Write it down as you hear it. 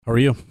How are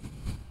you?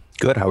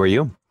 Good. How are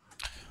you?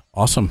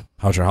 Awesome.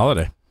 How's your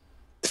holiday?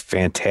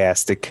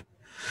 Fantastic.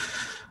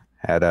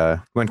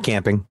 Went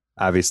camping.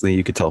 Obviously,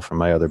 you could tell from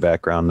my other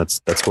background.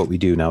 That's what we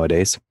do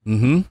nowadays.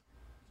 Mm-hmm.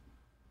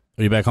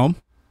 Are you back home?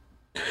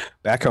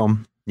 Back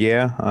home.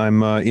 Yeah,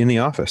 I'm in the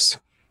office.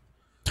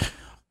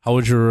 How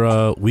was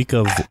your week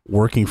of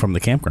working from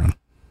the campground?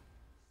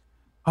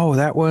 Oh,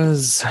 that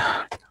was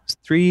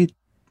 4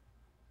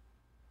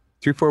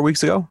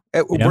 weeks ago.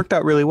 It worked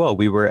out really well.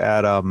 We were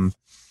at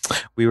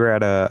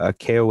a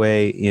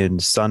KOA in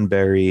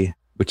Sunbury,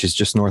 which is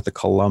just north of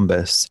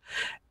Columbus,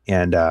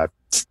 and the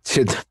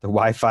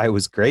Wi-Fi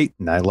was great.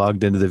 And I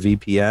logged into the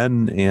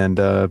VPN and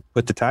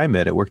put the time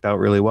in. It worked out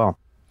really well.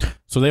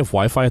 So they have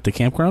Wi-Fi at the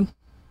campground?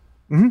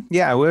 Mm-hmm.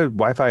 Yeah, we have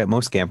Wi-Fi at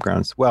most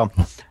campgrounds. Well,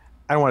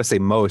 I don't want to say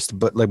most,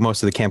 but like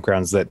most of the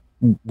campgrounds that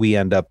we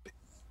end up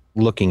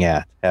looking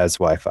at has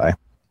Wi-Fi.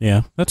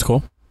 Yeah, that's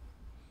cool.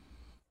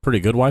 Pretty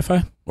good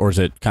Wi-Fi? Or is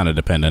it kind of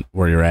dependent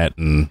where you're at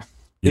and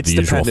the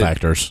usual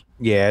factors?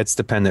 Yeah, it's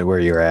dependent where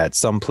you're at.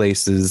 Some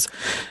places,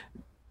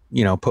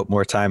 put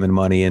more time and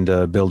money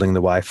into building the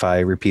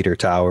Wi-Fi repeater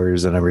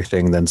towers and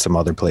everything than some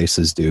other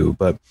places do.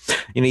 But,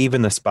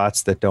 even the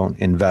spots that don't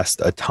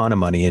invest a ton of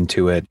money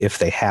into it, if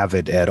they have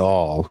it at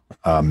all,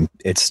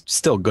 it's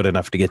still good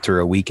enough to get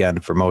through a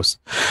weekend for most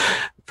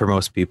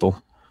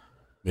people.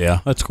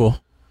 Yeah, that's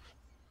cool.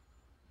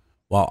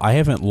 Well, I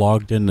haven't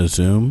logged into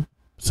Zoom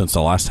since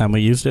the last time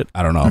we used it.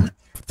 I don't know,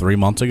 3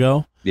 months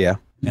ago. Yeah.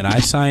 And I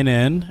sign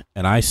in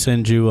and I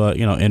send you a,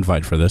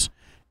 invite for this.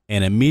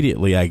 And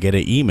immediately I get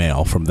an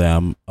email from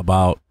them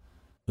about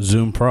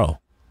Zoom Pro,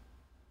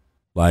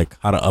 like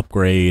how to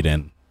upgrade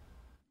and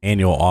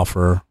annual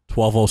offer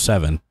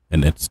 1207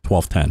 and it's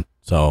 1210.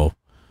 So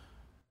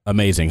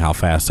amazing how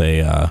fast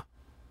they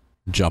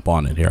jump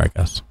on it here, I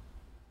guess.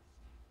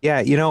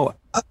 Yeah.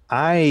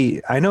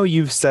 I know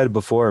you've said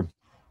before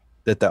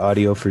that the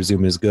audio for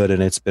Zoom is good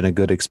and it's been a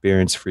good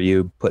experience for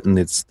you putting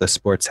the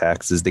sports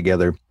hacks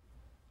together.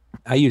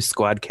 I use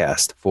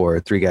Squadcast for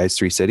Three Guys,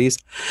 Three Cities.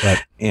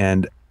 Right.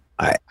 And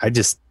I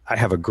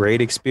have a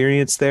great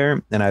experience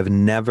there, and I've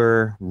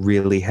never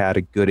really had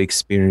a good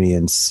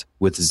experience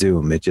with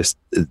Zoom. The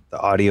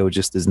audio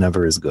just is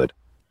never as good.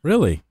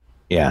 Really?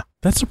 Yeah.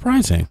 That's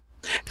surprising.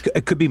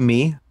 It could be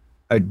me.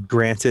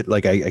 Granted,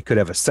 like I could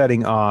have a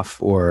setting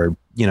off or,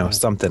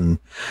 something.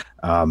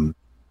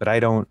 But I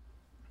don't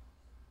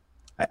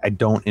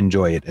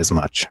enjoy it as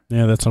much.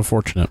 Yeah, that's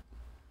unfortunate.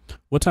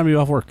 What time are you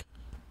off work?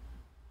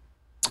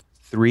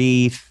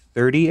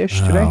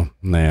 3:30-ish today. Oh,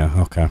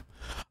 yeah, okay.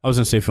 I was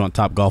going to say if you want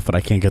Top Golf, but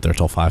I can't get there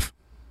till 5.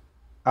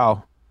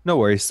 Oh, no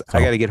worries. So.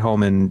 I got to get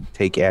home and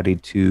take Addie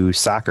to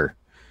soccer.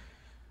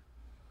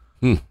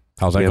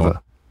 How's that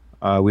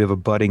going? We have a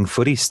budding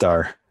footy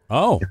star.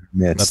 Oh,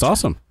 that's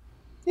awesome.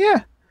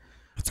 Yeah.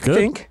 That's good. I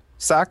think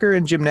soccer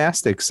and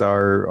gymnastics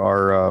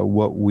are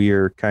what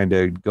we're kind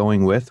of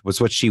going with. Was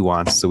what she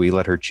wants, so we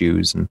let her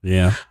choose, and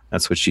yeah,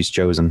 that's what she's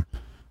chosen.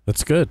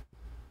 That's good.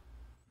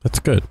 That's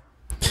good.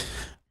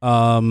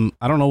 I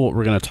don't know what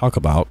we're going to talk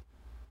about.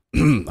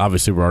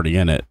 Obviously, we're already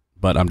in it,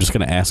 but I'm just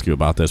going to ask you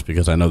about this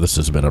because I know this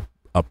has been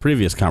a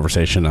previous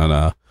conversation on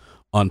a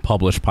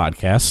unpublished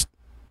podcast.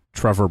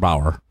 Trevor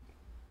Bauer.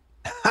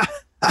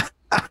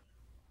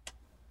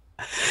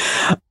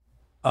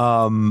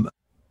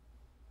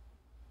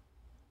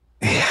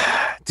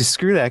 Just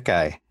screw that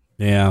guy.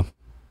 Yeah.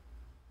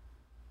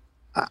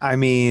 I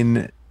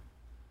mean,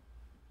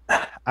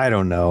 I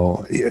don't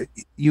know.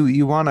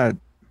 You want to.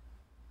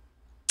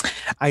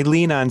 I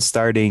lean on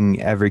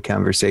starting every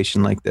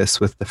conversation like this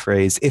with the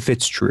phrase, if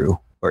it's true,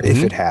 or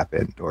if it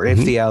happened, or if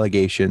the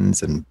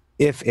allegations, and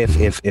if.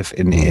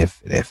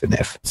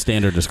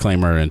 Standard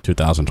disclaimer in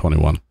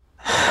 2021.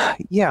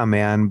 Yeah,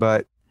 man,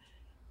 but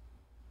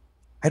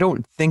I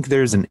don't think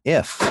there's an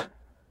if.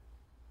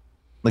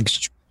 Like,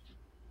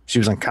 she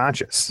was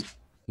unconscious.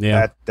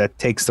 Yeah. That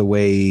takes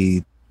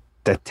away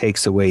the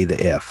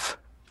if.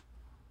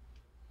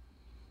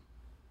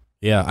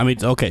 Yeah, I mean,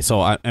 okay,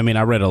 so I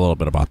read a little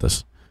bit about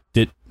this.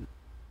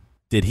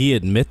 Did he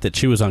admit that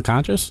she was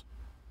unconscious?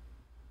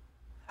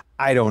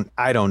 I don't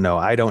know.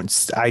 I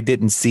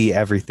didn't see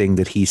everything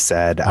that he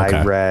said. Okay.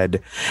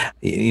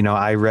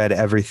 I read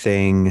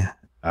everything,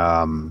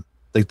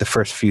 like the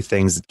first few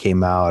things that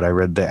came out. I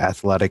read the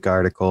Athletic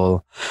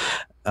article.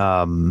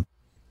 And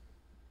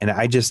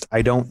I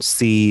don't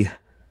see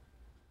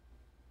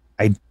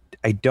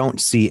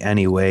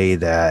any way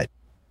that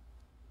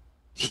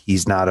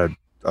he's not a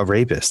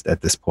rapist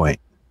at this point.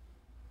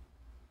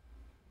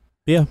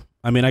 Yeah.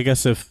 I mean, I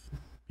guess if,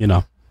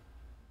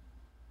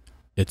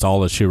 it's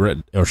all that she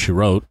wrote,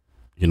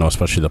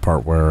 especially the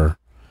part where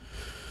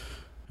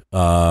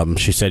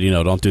she said,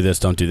 don't do this,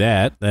 don't do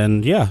that,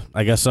 then yeah,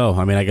 I guess so.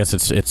 I mean, I guess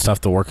it's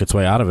tough to work its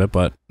way out of it,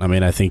 but I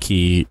mean, I think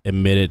he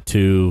admitted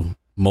to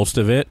most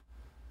of it,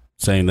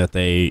 saying that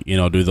they,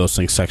 do those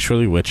things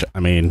sexually, which, I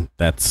mean,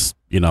 that's,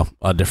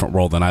 a different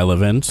world than I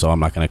live in, so I'm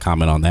not going to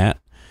comment on that.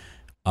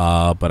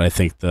 But I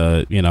think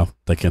the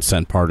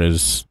consent part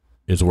is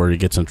where he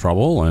gets in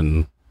trouble,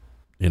 and,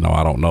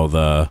 I don't know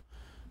the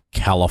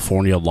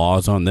California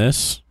laws on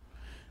this.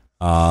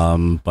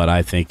 But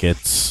I think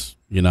it's,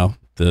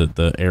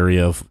 the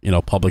area of,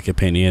 public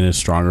opinion is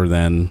stronger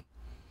than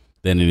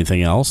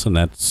anything else. And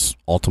that's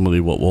ultimately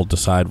what will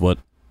decide what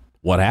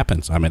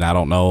happens. I mean, I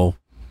don't know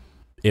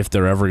if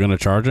they're ever going to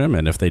charge him,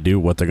 and if they do,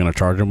 what they're going to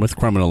charge him with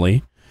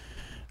criminally.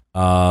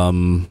 I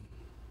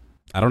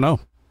don't know.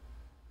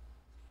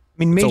 I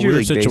mean, Major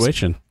League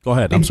situation. Go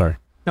ahead. I'm sorry.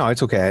 No,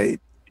 it's okay.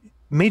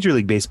 Major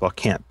League Baseball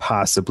can't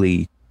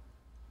possibly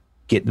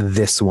get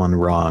this one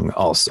wrong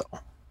also,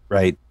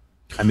 right?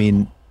 I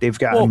mean, they've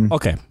gotten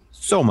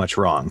so much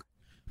wrong.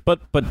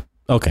 But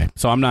okay,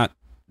 so I'm not,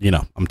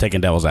 I'm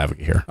taking devil's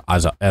advocate here,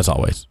 as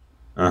always.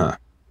 Uh-huh.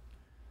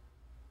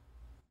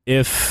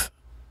 If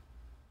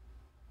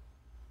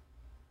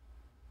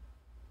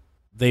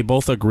they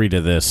both agree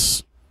to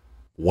this,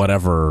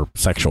 whatever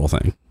sexual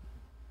thing,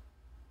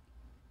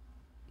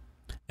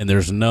 and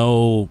there's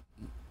no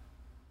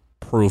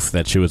proof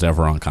that she was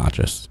ever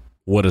unconscious,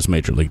 what does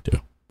Major League do?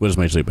 What does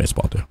Major League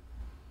Baseball do?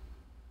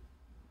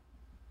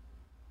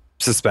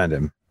 Suspend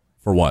him.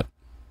 For what?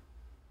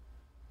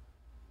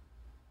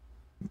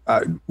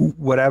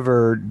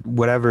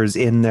 Whatever's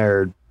in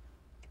their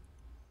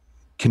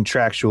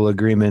contractual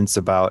agreements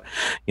about,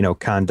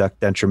 conduct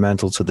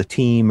detrimental to the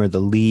team or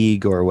the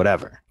league or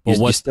whatever.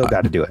 You still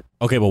got to do it.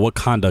 Okay, but what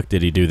conduct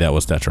did he do that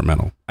was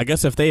detrimental? I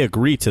guess if they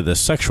agree to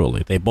this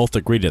sexually, they both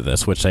agree to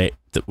this, which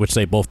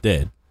they both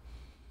did,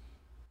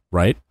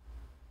 right?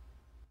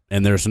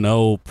 And there's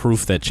no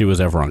proof that she was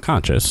ever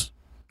unconscious,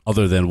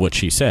 other than what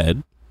she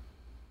said,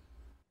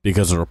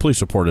 because her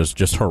police report is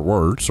just her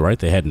words, right?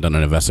 They hadn't done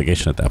an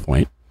investigation at that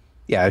point.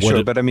 Yeah,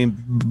 sure. But I mean,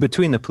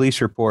 between the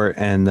police report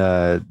and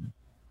the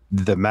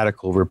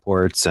medical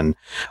reports and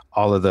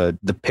all of the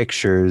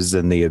pictures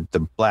and the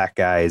black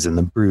eyes and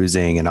the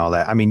bruising and all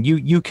that, I mean,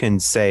 you can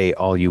say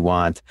all you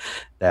want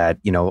that,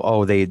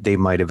 they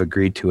might have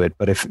agreed to it.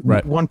 But if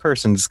one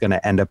person's going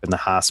to end up in the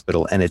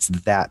hospital and it's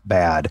that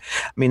bad,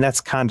 I mean, that's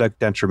conduct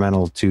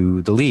detrimental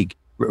to the league,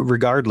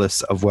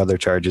 regardless of whether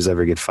charges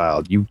ever get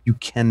filed. You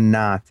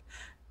cannot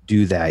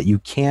do that. You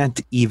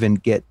can't even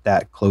get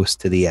that close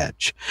to the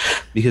edge,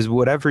 because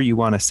whatever you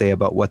want to say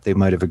about what they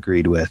might have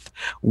agreed with,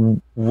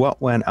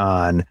 what went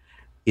on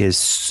is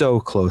so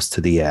close to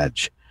the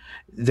edge.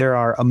 There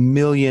are a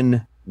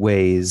million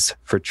ways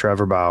for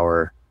Trevor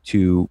Bauer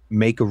to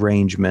make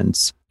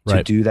arrangements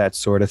to do that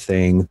sort of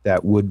thing.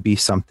 That would be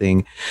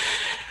something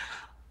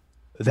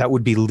that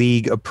would be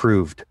league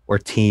approved or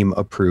team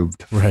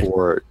approved,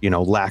 for,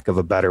 lack of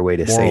a better way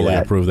to say that. Morally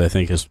approved, I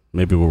think, is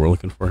maybe what we're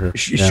looking for here.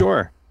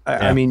 Sure.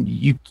 I mean,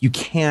 you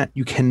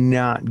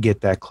cannot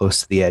get that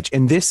close to the edge.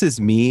 And this is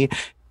me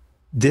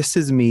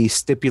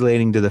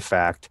stipulating to the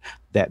fact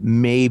that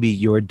maybe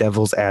your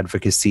devil's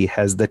advocacy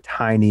has the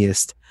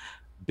tiniest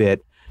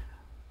bit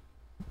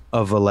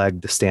of a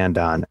leg to stand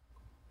on.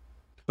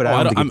 But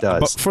I don't think it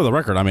does. But for the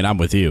record, I mean, I'm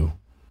with you.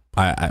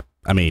 I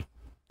mean,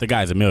 the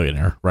guy's a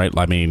millionaire, right?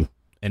 I mean,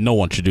 and no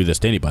one should do this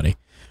to anybody.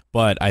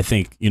 But I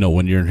think,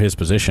 when you're in his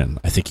position,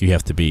 I think you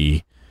have to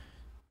be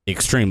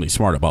extremely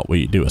smart about what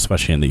you do,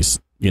 especially in these,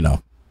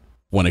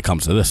 when it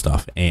comes to this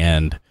stuff.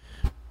 And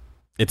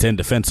it's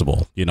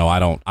indefensible.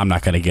 I'm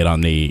not going to get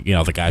on the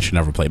guy should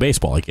never play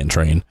baseball again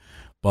train,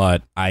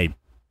 but I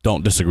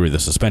don't disagree with the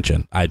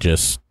suspension. I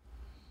just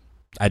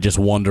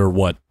wonder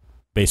what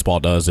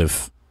baseball does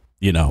if,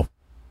 at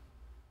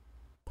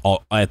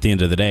the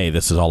end of the day,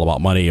 this is all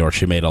about money, or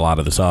she made a lot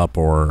of this up,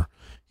 or,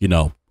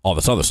 all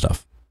this other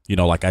stuff.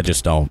 I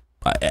just don't,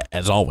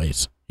 as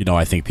always,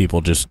 I think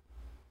people just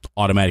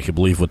automatically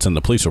believe what's in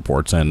the police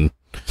reports, and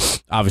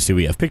obviously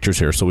we have pictures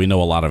here, so we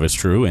know a lot of it's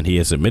true, and he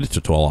has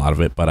admitted to a lot of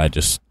it. But I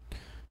just,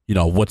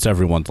 what's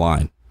everyone's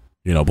line,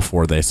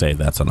 before they say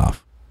that's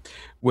enough?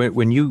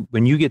 When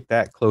you get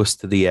that close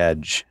to the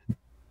edge,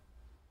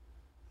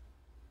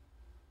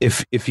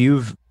 if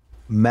you've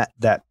met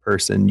that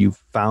person, you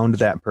found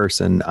that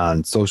person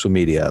on social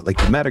media,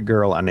 like you met a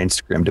girl on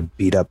Instagram to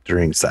beat up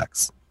during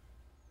sex,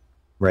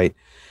 right?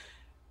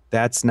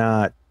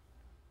 That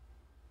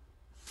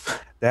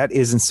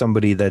isn't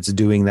somebody that's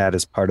doing that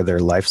as part of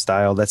their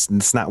lifestyle.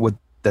 That's not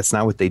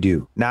what they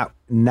do. Not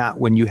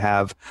when you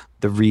have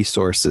the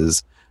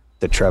resources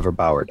that Trevor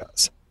Bauer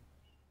does.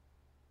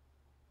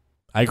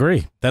 I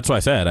agree. That's what I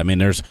said. I mean,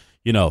 there's,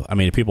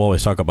 people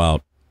always talk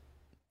about,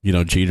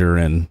 Jeter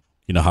and,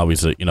 how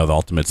he's, the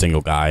ultimate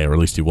single guy, or at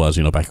least he was,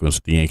 back when he was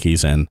with the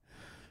Yankees, and,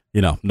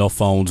 no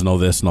phones, no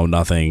this, no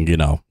nothing.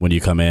 When you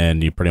come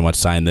in, you pretty much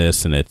sign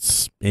this and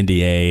it's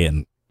NDA,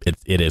 and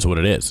it is what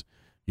it is.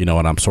 And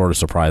I'm sort of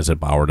surprised that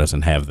Bauer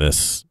doesn't have an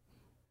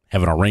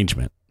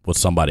arrangement with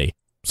somebody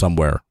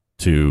somewhere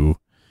to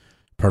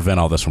prevent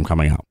all this from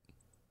coming out.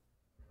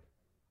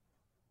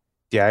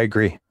 Yeah, I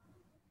agree.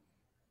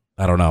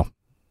 I don't know.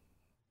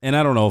 And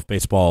I don't know if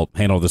baseball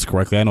handled this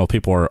correctly. I know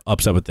people are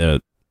upset with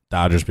the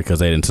Dodgers because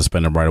they didn't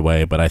suspend him right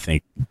away, but I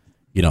think,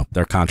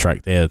 their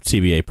contract, the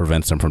CBA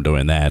prevents them from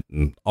doing that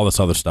and all this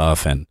other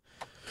stuff. And,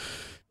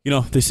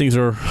 these things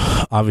are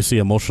obviously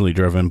emotionally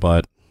driven,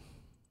 but,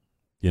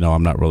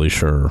 I'm not really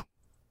sure,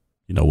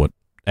 what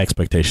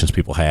expectations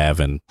people have,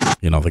 and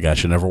the guy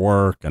should never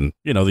work, and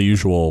the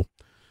usual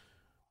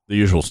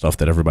stuff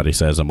that everybody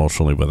says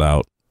emotionally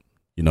without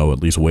at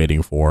least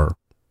waiting for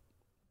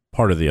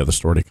part of the other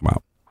story to come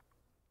out.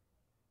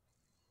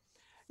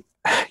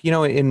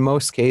 In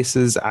most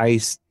cases, I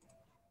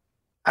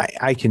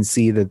can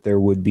see that there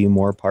would be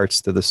more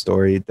parts to the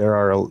story. There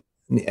are,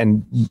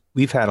 and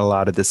we've had a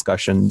lot of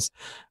discussions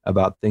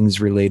about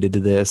things related to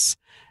this,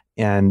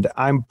 and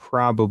I'm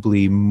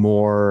probably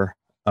more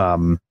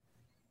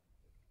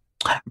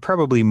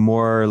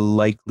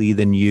likely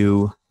than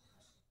you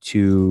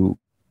to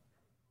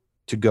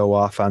go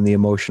off on the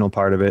emotional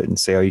part of it and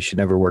say, oh, you should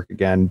never work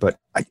again. But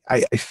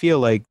I feel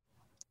like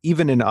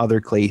even in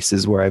other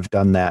cases where I've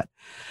done that,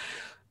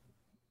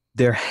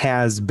 there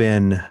has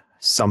been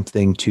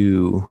something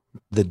to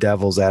the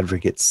devil's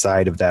advocate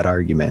side of that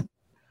argument.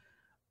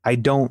 I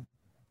don't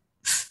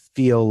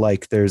feel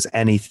like there's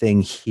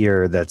anything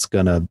here that's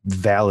going to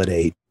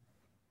validate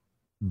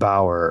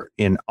Bauer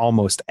in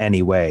almost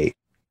any way,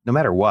 no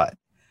matter what.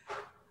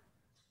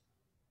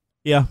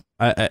 Yeah.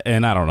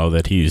 And I don't know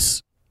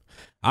that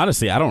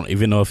honestly, I don't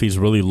even know if he's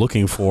really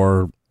looking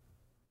for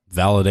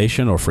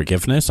validation or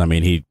forgiveness. I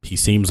mean, he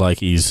seems like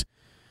he's,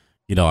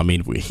 me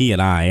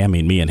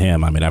and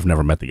him, I've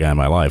never met the guy in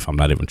my life. I'm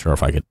not even sure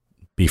if I could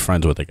be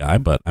friends with the guy,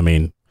 but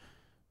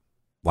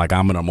like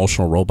I'm an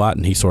emotional robot,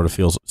 and he sort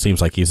of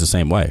seems like he's the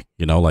same way,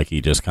 like he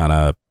just kind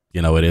of,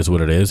 it is what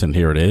it is, and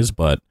here it is.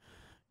 But,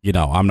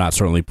 I'm not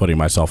certainly putting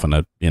myself in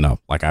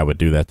like I would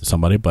do that to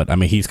somebody, but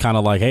he's kind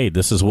of like, hey,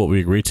 this is what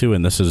we agreed to,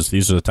 and these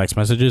are the text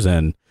messages,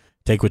 and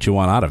take what you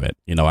want out of it.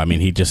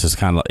 He just is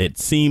kind of, it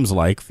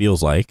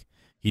feels like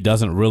he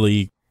doesn't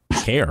really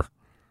care,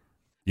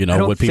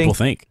 what people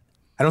think.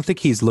 I don't think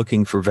he's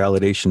looking for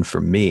validation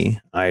from me.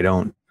 I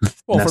don't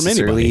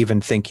necessarily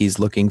even think he's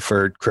looking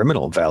for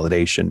criminal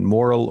validation,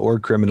 moral or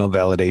criminal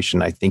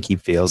validation. I think he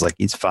feels like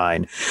he's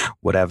fine,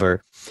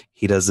 whatever.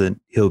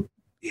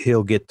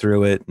 He'll get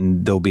through it,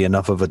 and there'll be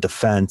enough of a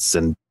defense,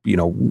 and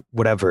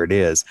whatever it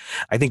is.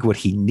 I think what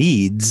he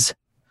needs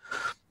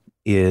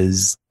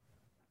is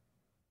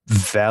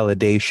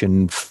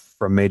validation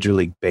from Major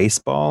League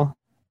Baseball.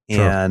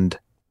 Sure. And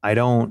I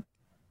don't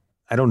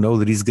know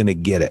that he's going to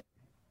get it.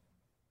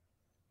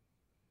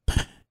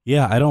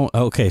 Yeah, I don't.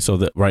 Okay,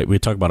 so we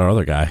talk about our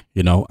other guy.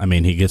 He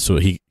gets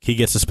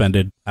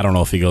suspended. I don't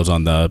know if he goes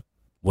on the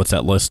what's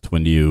that list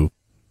when you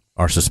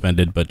are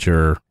suspended, but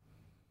you're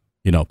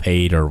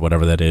paid or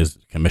whatever that is,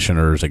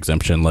 commissioner's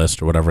exemption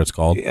list or whatever it's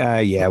called.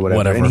 Yeah,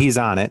 whatever. And he's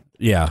on it.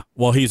 Yeah,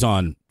 well, he's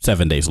on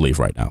 7 days leave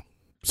right now,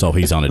 so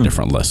he's on a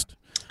different list.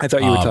 I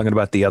thought you were talking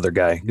about the other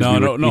guy.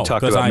 No. We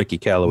talked about Mickey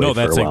Callaway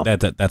for a while.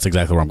 That's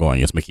exactly where I'm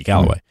going. It's Mickey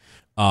Callaway.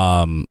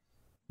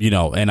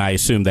 And I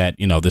assume that,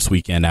 this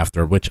weekend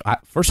after,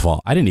 first of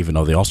all, I didn't even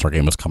know the All-Star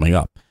game was coming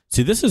up.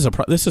 See, this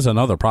is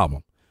another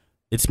problem.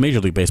 It's Major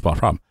League Baseball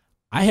problem.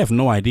 I have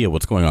no idea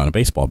what's going on in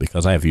baseball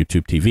because I have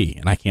YouTube TV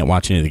and I can't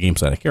watch any of the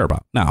games that I care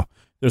about. Now,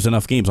 there's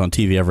enough games on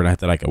TV every night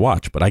that I can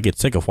watch, but I get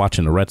sick of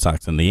watching the Red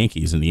Sox and the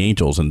Yankees and the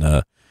Angels and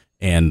the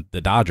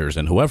Dodgers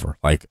and whoever.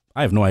 Like,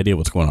 I have no idea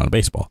what's going on in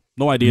baseball.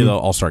 No idea the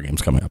All-Star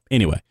game's coming up.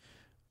 Anyway,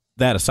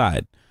 that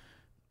aside,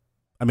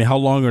 how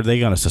long are they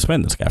going to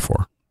suspend this guy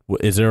for?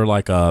 Is there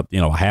like a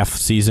half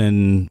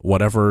season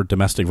whatever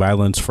domestic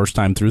violence first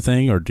time through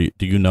thing, or do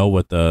you know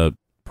what the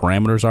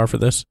parameters are for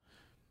this?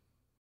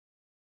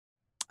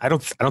 I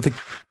don't think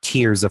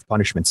tiers of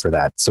punishments for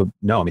that. So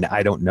no,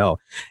 I don't know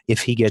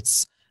if he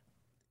gets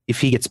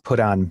put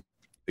on,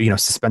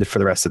 suspended for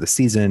the rest of the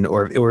season,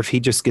 or if he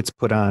just gets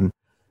put on,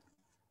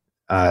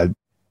 the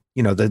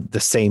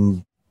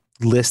same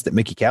list that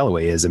Mickey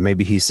Callaway is, and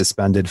maybe he's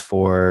suspended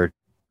for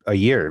a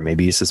year,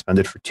 maybe he's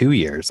suspended for 2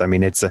 years.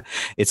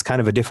 It's kind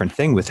of a different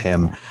thing with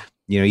him.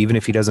 Even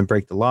if he doesn't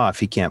break the law, if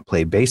he can't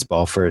play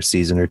baseball for a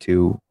season or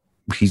two,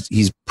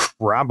 he's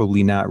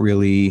probably not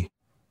really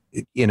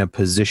in a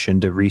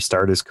position to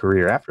restart his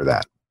career after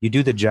that. You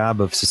do the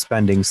job of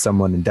suspending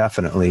someone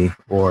indefinitely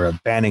or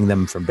banning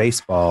them from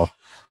baseball.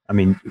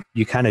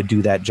 You kind of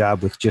do that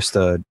job with just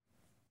a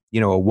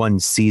 1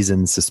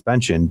 season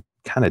suspension,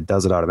 kind of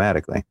does it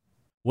automatically.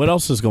 What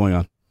else is going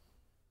on?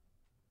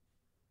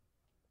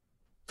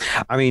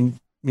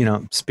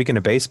 Speaking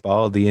of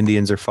baseball, the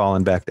Indians are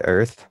falling back to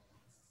earth.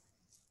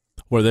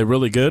 Were they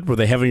really good? Were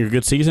they having a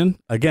good season?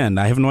 Again,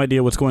 I have no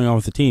idea what's going on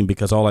with the team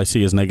because all I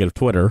see is negative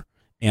Twitter,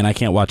 and I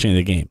can't watch any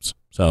of the games.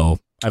 So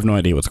I have no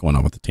idea what's going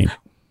on with the team.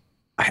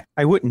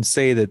 I wouldn't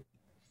say that.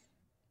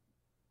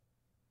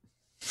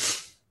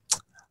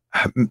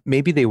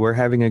 Maybe they were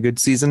having a good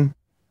season.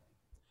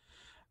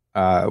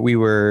 We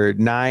were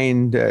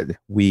 9.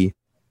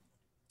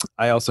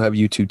 I also have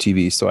YouTube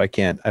TV, so I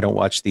don't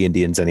watch the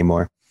Indians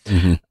anymore.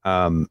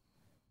 Mm-hmm.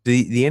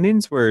 The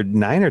Indians were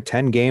 9 or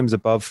 10 games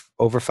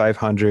over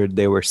 500.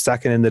 They were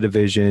second in the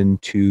division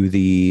to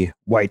the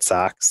White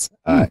Sox.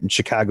 And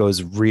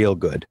Chicago's real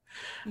good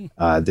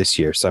this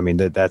year. So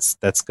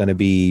that's going to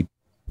be,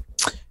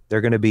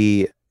 they're going to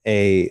be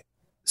a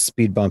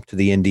speed bump to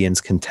the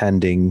Indians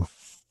contending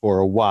for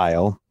a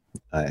while.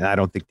 And I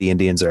don't think the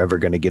Indians are ever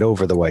going to get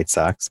over the White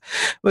Sox,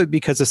 but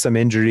because of some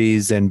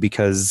injuries and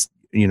because,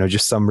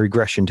 just some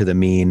regression to the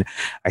mean,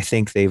 I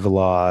think they've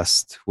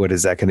lost, what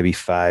is that going to be?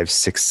 5,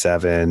 6,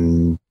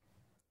 7,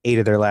 8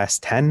 of their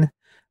last 10,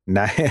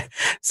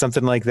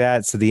 something like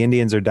that. So the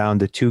Indians are down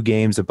to 2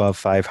 games above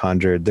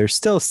 500. They're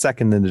still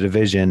second in the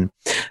division,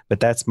 but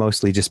that's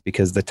mostly just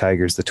because the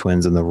Tigers, the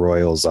Twins, and the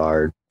Royals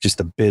are just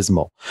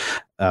abysmal.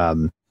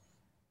 Did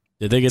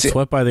they get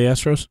swept by the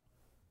Astros?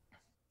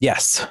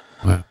 Yes.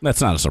 Well,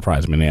 that's not a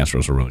surprise. I mean, the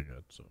Astros are really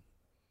good. So.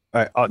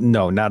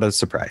 No, not a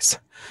surprise.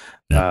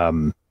 Yeah.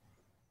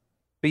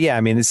 But yeah,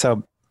 I mean,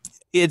 so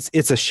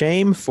it's a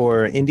shame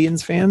for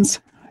Indians fans.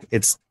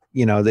 It's,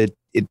 that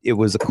it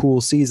was a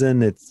cool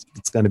season. It's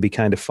going to be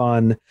kind of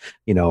fun.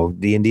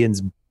 The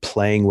Indians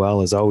playing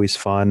well is always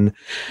fun.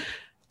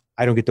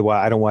 I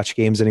don't watch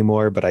games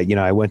anymore, but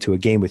I went to a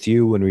game with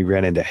you when we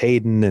ran into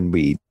Hayden, and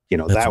we,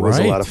 that was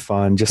a lot of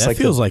fun. Just that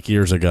feels like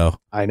years ago.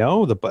 I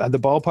know the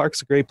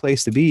ballpark's a great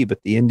place to be,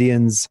 but the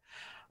Indians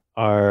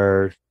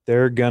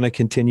they're going to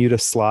continue to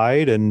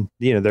slide, and,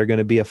 they're going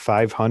to be a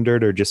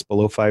 500 or just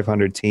below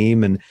 500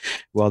 team. And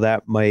while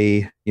that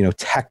may,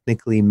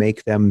 technically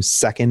make them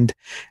second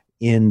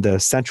in the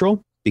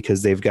Central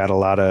because they've got a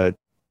lot of,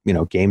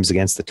 games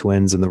against the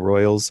Twins and the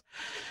Royals,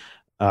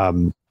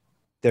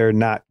 they're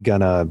not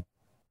gonna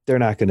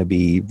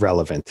be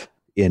relevant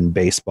in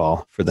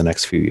baseball for the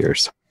next few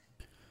years.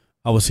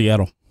 How was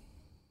Seattle?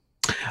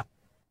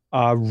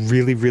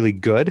 Really, really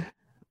good.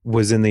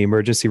 Was in the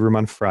emergency room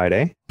on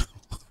Friday.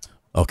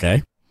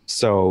 Okay.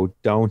 So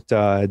don't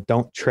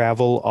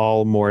travel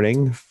all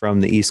morning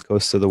from the East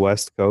Coast to the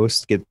West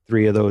Coast. Get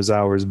 3 of those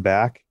hours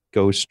back.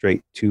 Go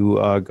straight to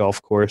a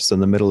golf course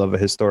in the middle of a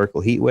historical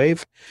heat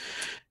wave,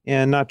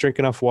 and not drink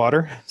enough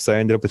water. So I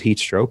ended up with heat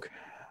stroke.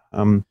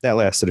 That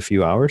lasted a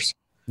few hours.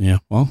 Yeah.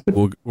 Well,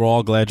 we're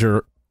all glad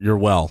you're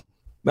well.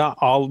 Not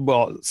all.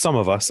 Well, some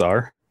of us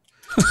are.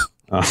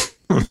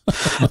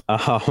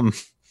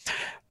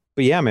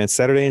 But yeah, man,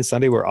 Saturday and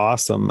Sunday were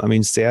awesome. I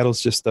mean, Seattle's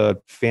just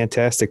a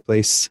fantastic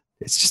place.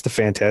 It's just a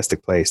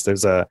fantastic place.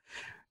 There's a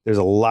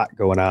lot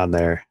going on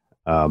there.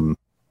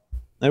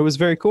 It was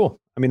very cool.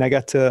 I mean,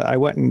 I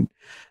went and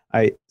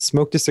I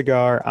smoked a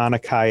cigar on a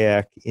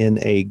kayak in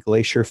a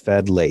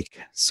glacier-fed lake.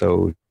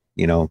 So,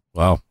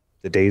 wow,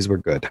 the days were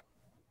good.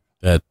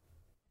 That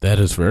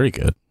is very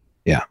good.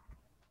 Yeah.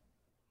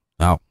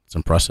 Wow, it's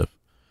impressive.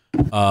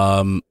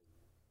 So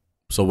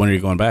when are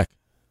you going back?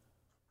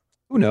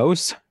 Who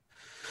knows?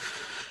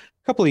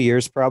 A couple of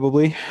years,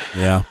 probably.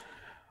 Yeah.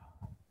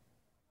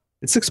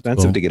 It's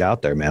expensive to get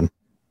out there, man.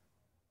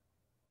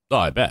 Oh,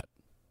 I bet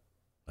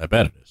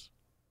it is.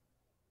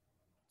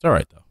 It's all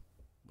right though.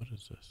 What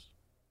is this?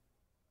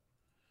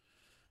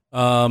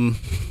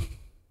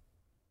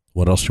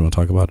 What else do you want to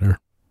talk about there?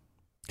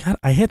 God,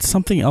 I had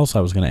something else I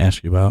was going to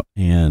ask you about,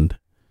 and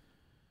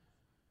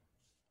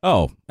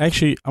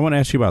actually, I want to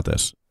ask you about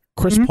this.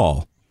 Chris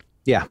Paul.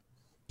 Yeah.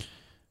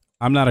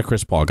 I'm not a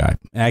Chris Paul guy.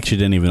 I actually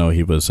didn't even know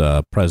he was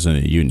president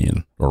of the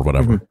union or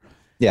whatever. Mm-hmm.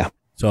 Yeah.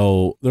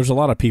 So there's a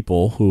lot of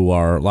people a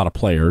lot of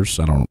players,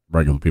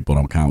 regular people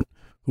don't count,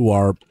 who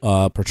are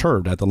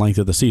perturbed at the length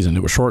of the season.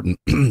 It was shortened,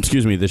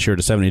 this year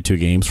to 72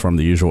 games from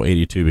the usual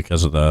 82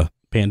 because of the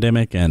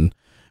pandemic, and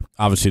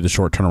obviously the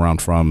short turnaround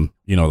from,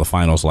 the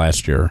finals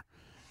last year.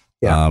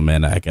 Yeah.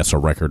 And I guess a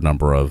record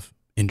number of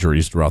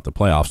injuries throughout the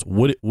playoffs.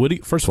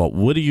 First of all,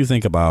 what do you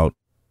think about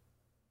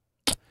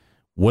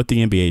what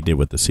the NBA did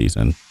with the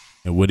season?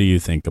 And what do you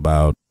think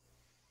about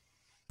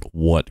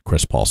what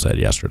Chris Paul said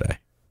yesterday?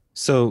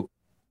 So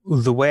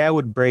the way I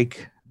would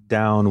break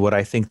down what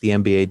I think the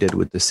NBA did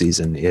with the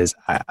season is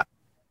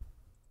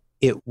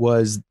it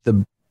was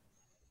the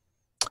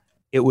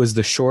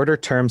shorter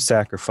term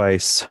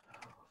sacrifice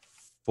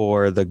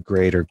for the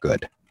greater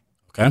good.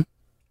 Okay.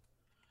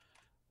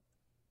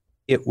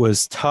 It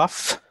was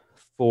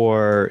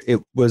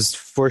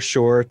for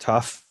sure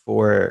tough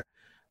for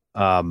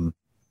the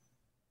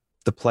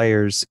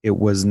players. It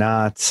was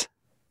not,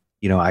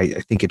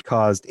 I think it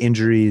caused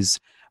injuries.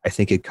 I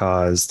think it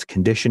caused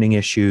conditioning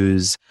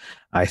issues.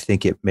 I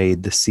think it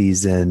made the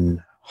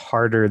season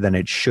harder than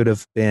it should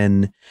have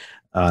been.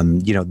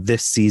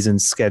 This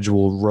season's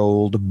schedule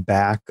rolled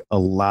back a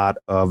lot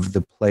of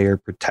the player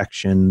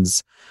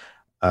protections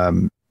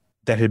that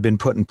had been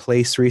put in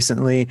place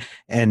recently.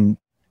 And,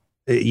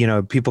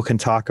 people can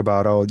talk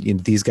about,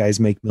 these guys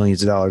make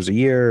millions of dollars a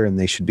year and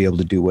they should be able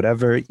to do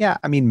whatever. Yeah,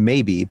 I mean,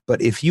 maybe.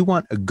 But if you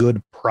want a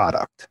good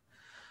product,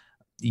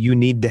 you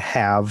need to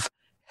have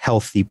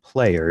healthy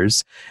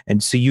players.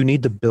 And so you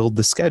need to build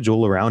the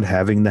schedule around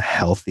having the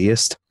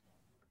healthiest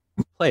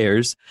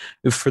players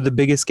for the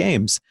biggest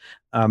games.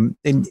 And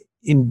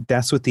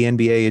that's what the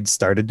NBA had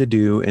started to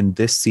do in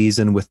this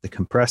season with the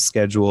compressed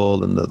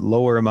schedule and the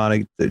lower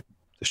amount of the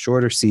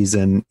shorter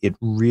season. It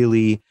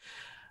really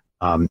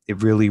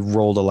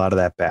rolled a lot of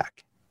that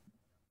back.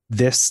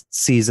 This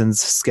season's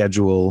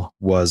schedule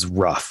was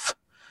rough.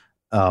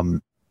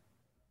 But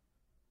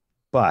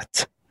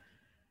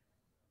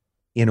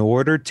in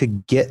order to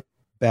get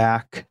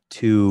back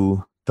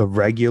to the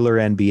regular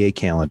NBA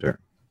calendar,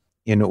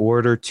 in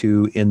order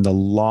to, in the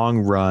long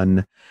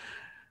run,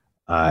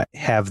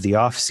 have the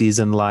off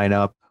season line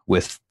up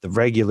with the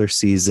regular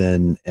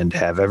season and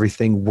have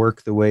everything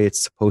work the way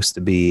it's supposed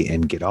to be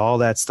and get all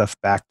that stuff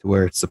back to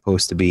where it's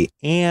supposed to be,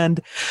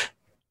 and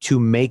to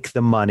make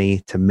the money,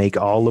 to make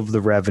all of the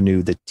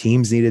revenue. The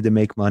teams needed to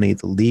make money.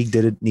 The league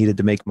needed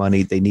to make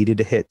money. They needed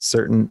to hit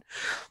certain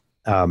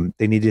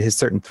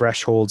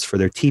thresholds for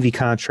their TV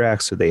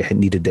contracts. So they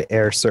needed to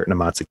air certain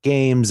amounts of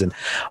games and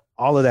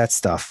all of that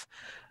stuff.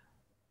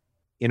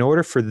 In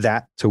order for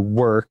that to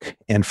work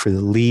and for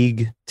the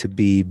league to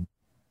be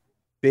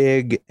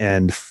big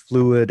and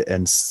fluid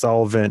and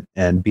solvent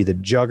and be the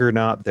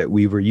juggernaut that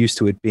we were used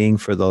to it being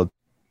for the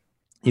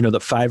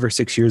 5 or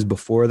 6 years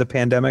before the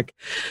pandemic,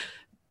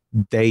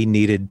 they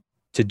needed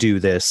to do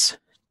this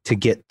to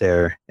get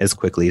there as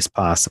quickly as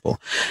possible.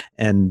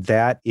 And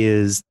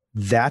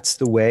that's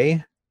the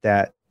way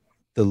that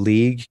the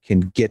league can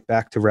get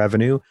back to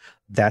revenue.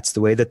 That's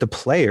the way that the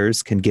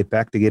players can get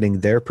back to getting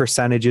their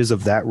percentages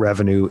of that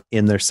revenue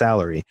in their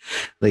salary.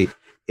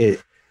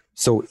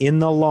 So in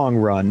the long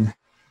run,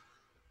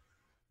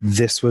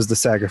 this was the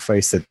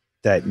sacrifice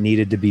that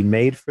needed to be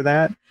made for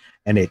that,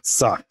 and it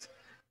sucked.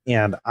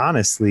 And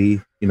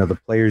honestly, the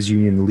players'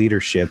 union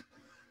leadership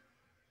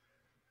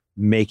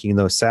making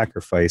those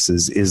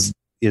sacrifices is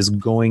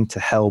going to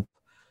help,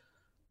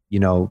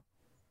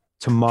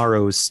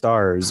 tomorrow's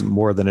stars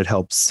more than it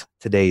helps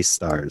today's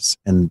stars.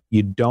 And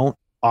you don't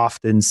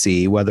often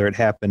see, whether it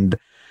happened,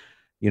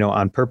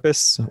 on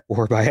purpose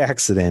or by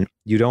accident,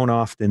 you don't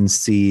often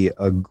see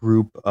a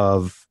group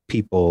of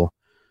people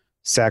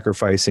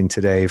sacrificing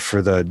today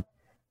for the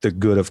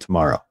good of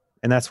tomorrow.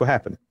 And that's what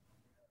happened.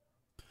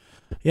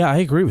 Yeah, I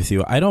agree with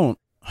you. I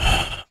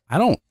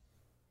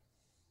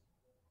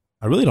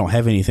really don't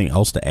have anything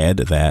else to add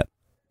to that,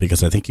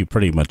 because I think you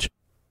pretty much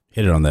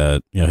hit it on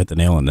the, hit the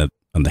nail on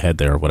the head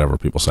there, or whatever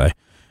people say.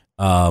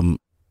 I'm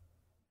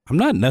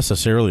not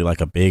necessarily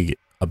like a big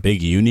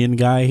union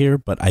guy here,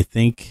 but I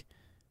think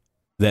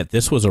that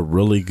this was a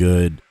really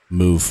good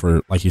move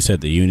for, like you said,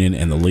 the union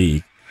and the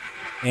league.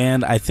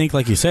 And I think,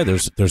 like you said,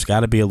 there's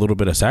got to be a little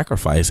bit of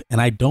sacrifice. And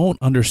I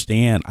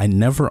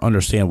never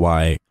understand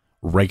why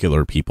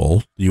regular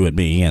people, you and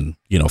me, and,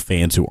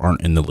 fans who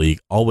aren't in the league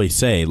always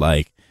say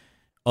like,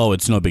 oh,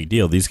 it's no big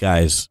deal. These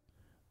guys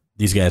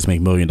make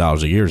 $1 million a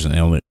year, and they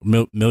only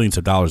millions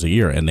of dollars a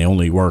year, and they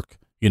only work,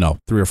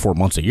 3 or 4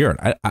 months a year.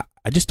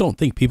 I just don't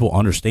think people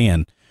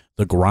understand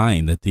the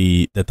grind that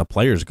the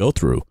players go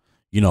through,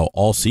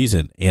 all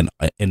season and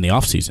in the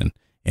off season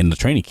and the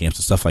training camps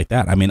and stuff like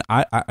that. I mean,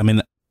 I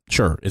mean,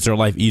 sure, is their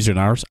life easier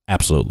than ours?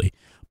 Absolutely.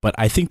 But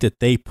I think that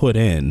they put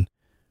in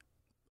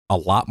a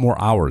lot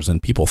more hours than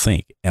people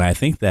think. And I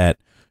think that,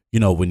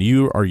 when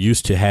you are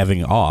used to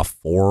having off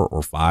 4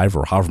 or 5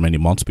 or however many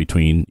months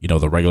between,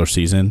 the regular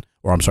season,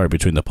 or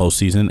between the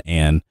postseason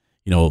and,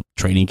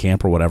 training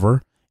camp or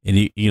whatever, and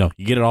you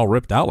get it all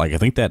ripped out. Like, I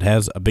think that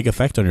has a big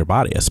effect on your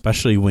body,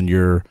 especially when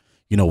you're,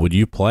 when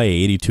you play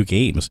 82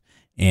 games.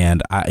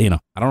 And I don't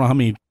know how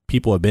many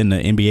people have been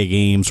to NBA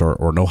games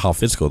or know how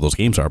physical those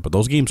games are, but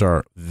those games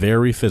are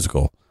very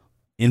physical.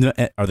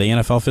 Are they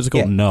NFL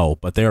physical? Yeah. No,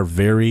 but they are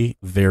very,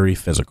 very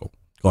physical.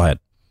 Go ahead.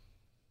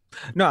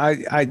 No,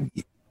 I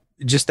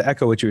just to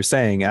echo what you were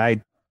saying,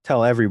 I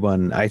tell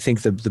everyone, I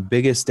think the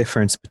biggest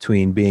difference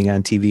between being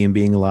on TV and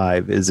being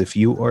live is if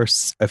you're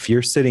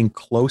sitting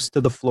close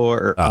to the floor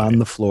or on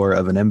the floor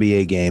of an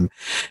NBA game,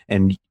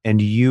 and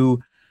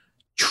you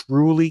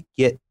truly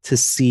get to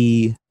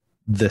see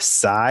the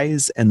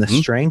size and the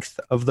strength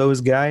of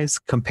those guys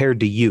compared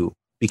to you,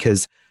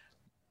 because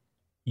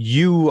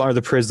you are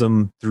the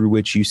prism through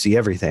which you see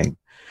everything.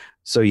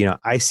 So,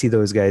 I see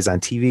those guys on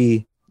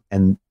TV,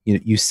 and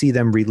you see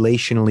them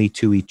relationally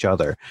to each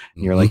other.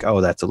 And you're like,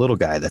 oh, that's a little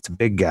guy, that's a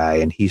big guy,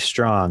 and he's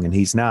strong and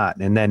he's not.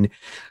 And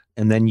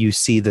then you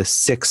see the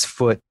 6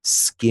 foot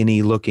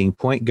skinny looking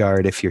point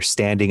guard if you're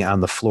standing on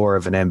the floor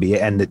of an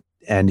NBA,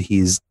 and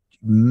he's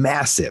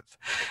massive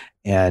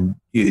and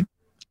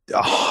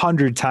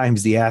 100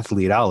 times the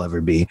athlete I'll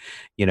ever be,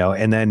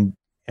 and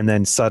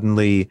then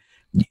suddenly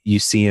you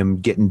see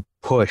him getting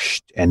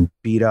pushed and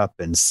beat up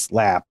and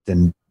slapped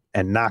and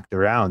knocked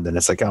around. And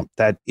it's like,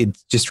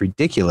 it's just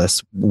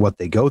ridiculous what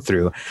they go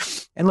through.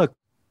 And look,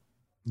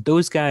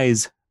 those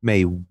guys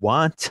may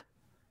want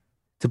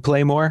to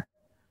play more.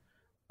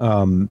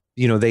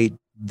 They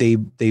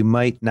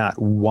might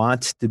not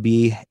want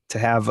to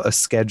have a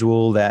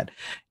schedule that,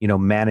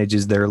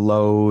 manages their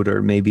load,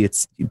 or maybe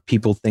it's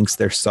people thinks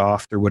they're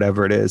soft or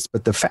whatever it is.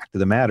 But the fact of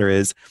the matter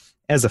is,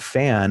 as a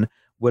fan,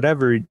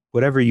 whatever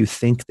you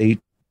think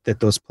that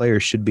those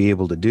players should be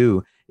able to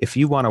do, if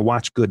you want to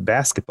watch good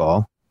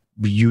basketball,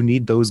 you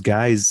need those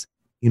guys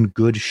in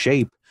good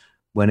shape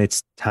when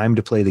it's time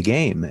to play the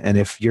game. And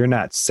if you're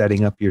not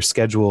setting up your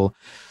schedule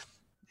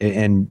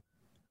and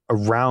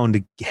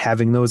around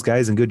having those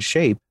guys in good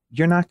shape,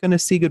 you're not going to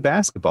see good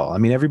basketball. I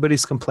mean,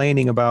 everybody's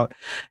complaining about,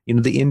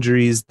 the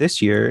injuries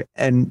this year,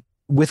 and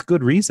with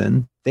good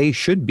reason. They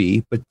should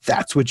be, but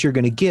that's what you're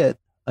going to get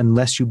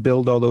unless you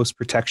build all those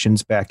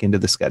protections back into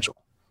the schedule.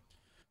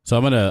 So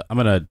I'm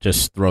gonna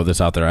just throw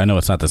this out there. I know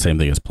it's not the same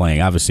thing as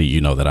playing. Obviously,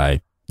 you know that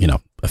I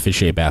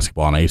officiate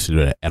basketball, and I used to do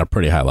it at a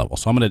pretty high level.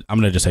 So I'm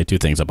gonna just say two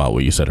things about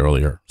what you said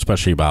earlier,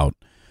 especially about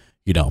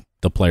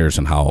the players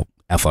and how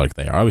athletic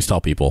they are. I always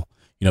tell people,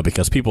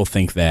 because people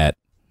think that,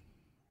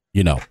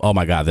 oh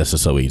my God, this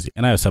is so easy.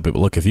 And I always tell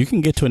people, look, if you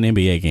can get to an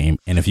NBA game,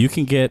 and if you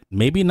can get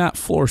maybe not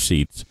floor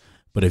seats,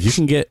 but if you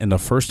can get in the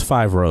first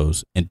 5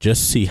 rows and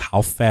just see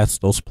how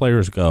fast those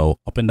players go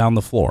up and down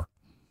the floor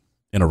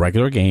in a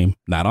regular game,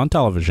 not on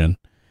television,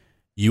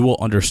 you will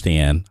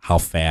understand how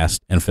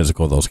fast and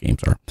physical those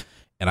games are.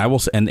 And I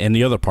will, and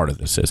the other part of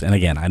this is, and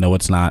again, I know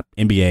it's not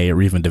NBA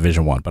or even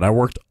Division I, but I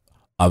worked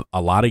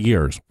a lot of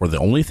years where the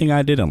only thing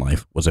I did in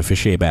life was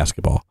officiate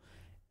basketball.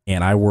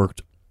 And I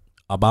worked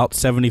about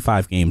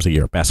 75 games a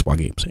year, basketball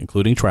games,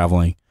 including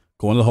traveling,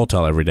 going to the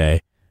hotel every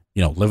day,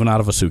 living out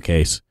of a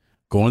suitcase,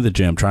 going to the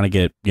gym, trying to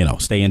get,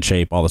 stay in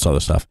shape, all this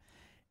other stuff.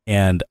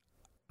 And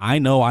I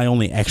know I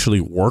only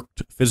actually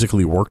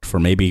physically worked for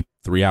maybe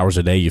 3 hours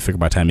a day. You figure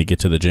by the time you get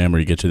to the gym or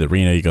you get to the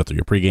arena, you go through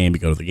your pregame, you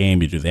go to the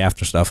game, you do the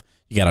after stuff,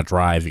 you got to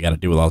drive, you got to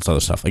deal with all this other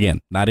stuff.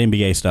 Again, not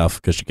NBA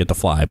stuff because you get to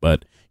fly,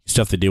 but you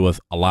still have to deal with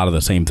a lot of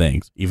the same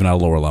things, even at a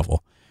lower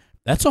level.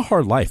 That's a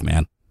hard life,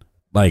 man.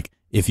 Like,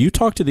 if you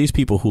talk to these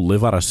people who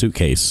live out of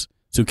suitcases,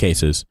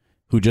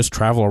 who just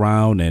travel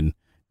around and,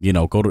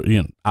 go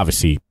to,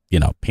 obviously,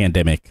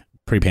 pandemic,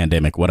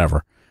 pre-pandemic,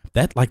 whatever,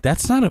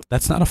 that's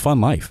not a fun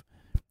life.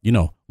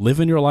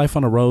 Living your life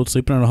on the road,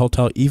 sleeping in a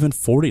hotel, even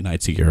 40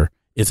 nights a year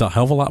is a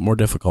hell of a lot more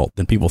difficult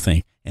than people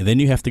think. And then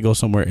you have to go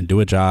somewhere and do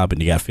a job,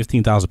 and you got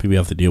 15,000 people you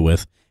have to deal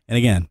with. And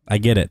again, I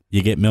get it.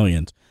 You get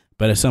millions.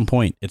 But at some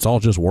point, it's all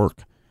just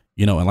work.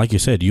 And like you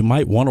said, you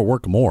might want to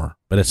work more,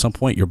 but at some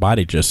point, your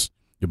body just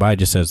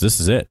says, this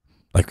is it.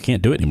 Like, we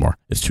can't do it anymore.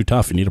 It's too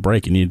tough. You need a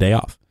break. You need a day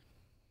off.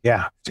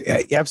 Yeah,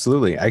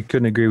 absolutely. I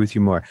couldn't agree with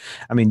you more.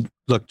 I mean,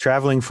 look,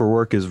 traveling for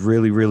work is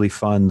really, really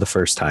fun the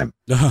first time.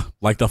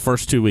 Like the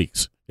first 2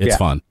 weeks, it's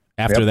fun.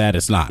 After that,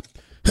 it's not.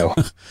 No.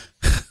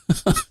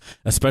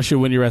 Especially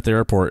when you're at the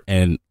airport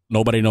and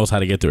nobody knows how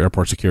to get through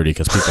airport security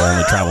because people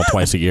only travel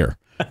twice a year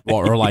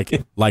or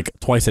like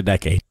twice a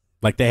decade.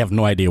 Like, they have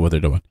no idea what they're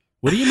doing.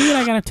 What do you mean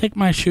I got to take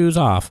my shoes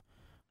off?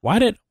 Why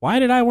did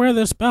I wear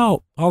this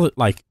belt?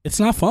 It's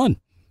not fun.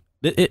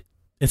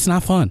 It's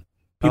not fun.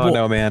 Oh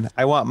no, man!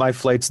 I want my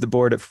flights to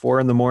board at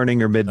 4 a.m. or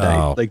midnight.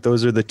 Oh. Like,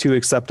 those are the 2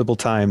 acceptable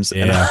times.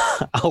 Yeah.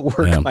 And I'll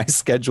work my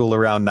schedule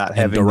around not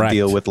having to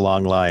deal with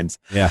long lines.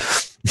 Yeah,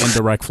 and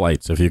direct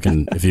flights if you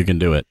can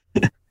do it.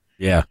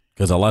 Yeah,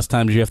 because the less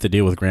times you have to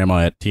deal with grandma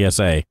at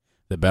TSA,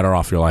 the better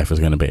off your life is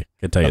going to be. I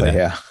can tell you that.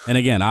 Yeah. And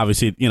again,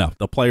 obviously,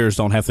 the players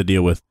don't have to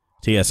deal with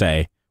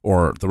TSA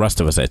or the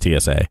rest of us at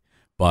TSA,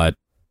 but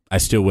I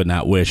still would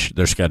not wish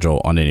their schedule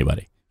on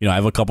anybody. I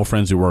have a couple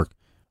friends who work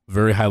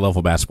very high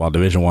level basketball,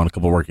 Division I, a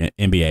couple work in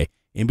NBA.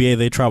 NBA,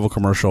 they travel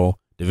commercial.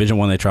 Division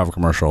I, they travel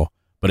commercial.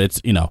 But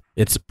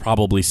it's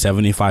probably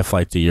 75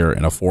 flights a year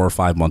in a 4 or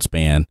 5 month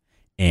span.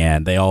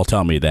 And they all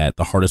tell me that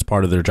the hardest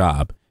part of their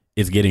job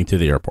is getting to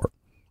the airport.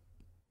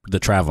 The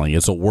traveling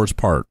is the worst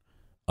part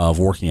of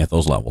working at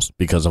those levels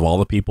because of all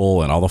the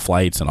people and all the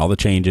flights and all the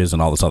changes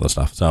and all this other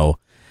stuff. So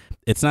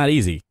it's not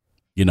easy,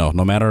 no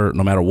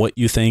matter what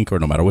you think or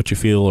no matter what you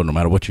feel or no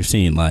matter what you've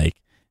seen, like,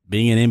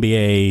 being an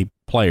NBA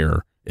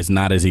player is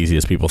not as easy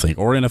as people think,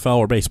 or NFL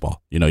or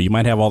baseball. You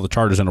might have all the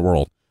charters in the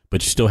world,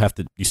 but you still have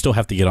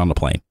to get on the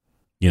plane,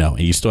 and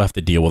you still have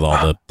to deal with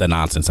all the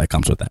nonsense that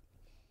comes with that.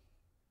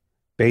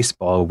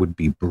 Baseball would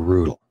be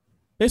brutal.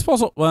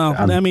 Baseball's, well,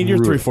 I mean, you're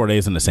 3-4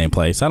 days in the same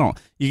place.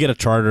 You get a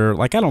charter.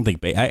 Like,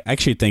 I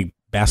actually think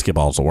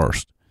basketball's the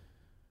worst.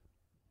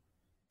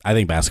 I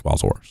think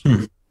basketball's the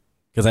worst.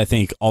 Because I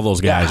think all those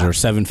guys are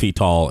 7 feet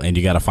tall and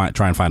you got to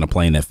try and find a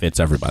plane that fits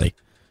everybody.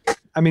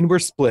 I mean, we're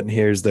splitting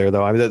hairs there,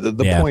 though. I mean,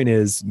 the point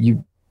is,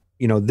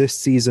 this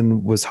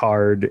season was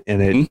hard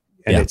and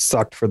it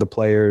sucked for the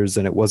players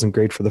and it wasn't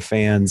great for the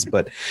fans.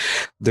 But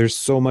there's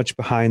so much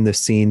behind the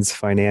scenes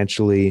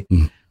financially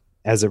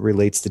as it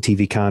relates to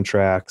TV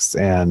contracts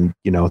and,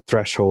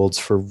 thresholds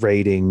for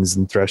ratings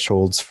and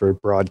thresholds for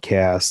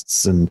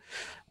broadcasts and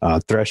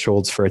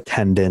thresholds for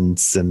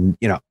attendance and,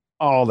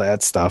 all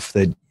that stuff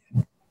that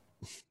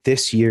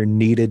this year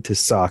needed to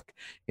suck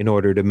in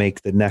order to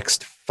make the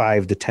next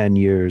 5 to 10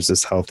 years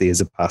as healthy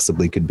as it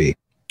possibly could be.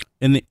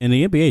 And the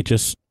NBA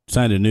just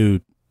signed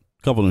a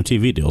couple new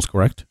TV deals,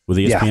 correct? With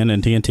ESPN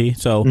and TNT.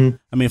 So,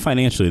 I mean,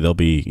 financially, they'll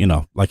be,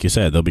 like you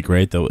said, they'll be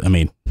great. I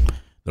mean,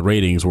 the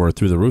ratings were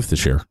through the roof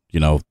this year,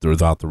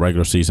 throughout the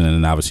regular season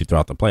and obviously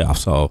throughout the playoffs.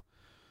 So,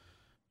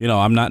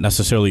 I'm not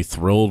necessarily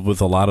thrilled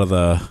with a lot of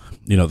the,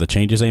 the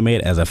changes they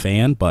made as a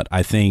fan, but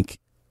I think,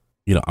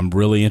 I'm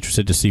really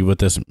interested to see what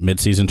this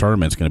midseason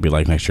tournament is going to be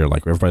like next year.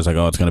 Like, everybody's like,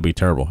 oh, it's going to be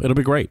terrible. It'll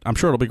be great. I'm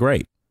sure it'll be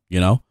great.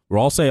 We're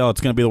all saying, oh, it's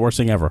going to be the worst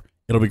thing ever.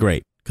 It'll be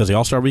great because the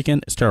All-Star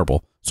weekend is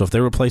terrible. So if they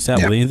replace that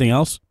with anything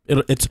else,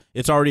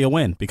 it's already a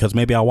win because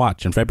maybe I'll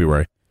watch in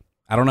February.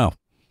 I don't know.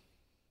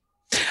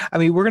 I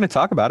mean, we're going to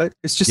talk about it.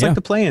 It's just like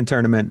the play-in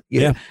tournament.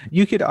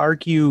 You could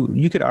argue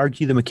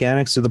the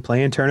mechanics of the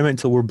play-in tournament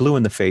until we're blue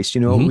in the face.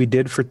 What we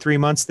did for 3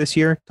 months this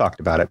year? Talked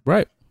about it.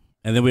 Right.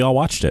 And then we all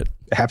watched it.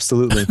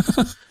 Absolutely.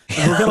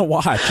 We're going to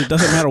watch. It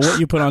doesn't matter what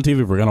you put on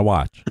TV. We're going to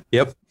watch.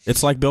 Yep.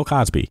 It's like Bill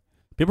Cosby.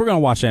 People are going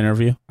to watch that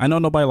interview. I know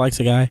nobody likes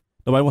the guy.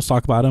 Nobody wants to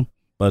talk about him.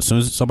 But as soon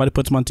as somebody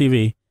puts him on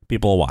TV,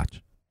 people will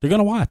watch. They're going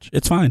to watch.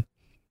 It's fine.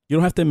 You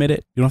don't have to admit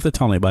it. You don't have to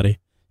tell anybody.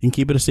 You can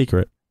keep it a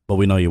secret. But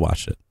we know you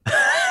watched it.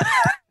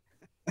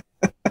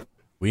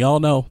 We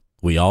all know.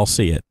 We all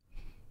see it.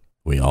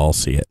 We all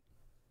see it.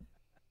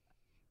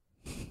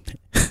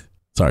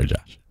 Sorry,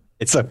 Josh.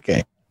 It's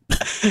okay.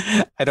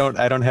 I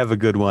don't have a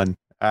good one.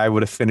 I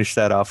would have finished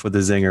that off with a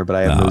zinger, but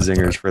I have no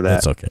zingers okay. for that.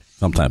 That's okay.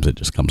 Sometimes it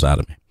just comes out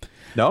of me.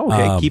 No,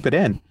 okay, keep it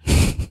in.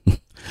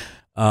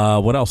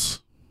 What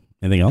else?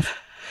 Anything else?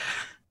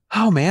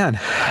 Oh man,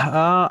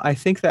 I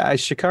think that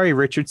Sha'Carri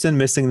Richardson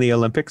missing the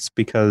Olympics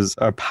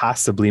or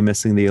possibly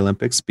missing the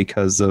Olympics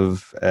because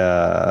of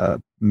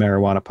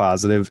marijuana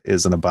positive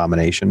is an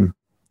abomination.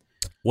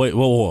 Wait,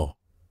 whoa.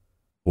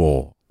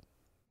 Wait.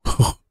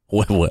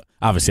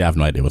 Obviously, I have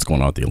no idea what's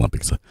going on at the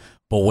Olympics.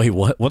 But wait,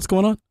 what? What's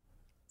going on?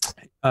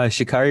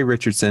 Sha'Carri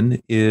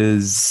Richardson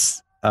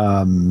is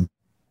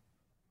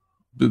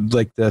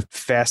like the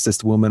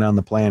fastest woman on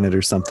the planet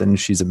or something.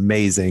 She's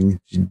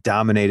amazing. She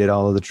dominated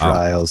all of the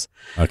trials.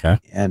 Oh, okay.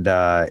 And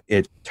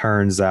it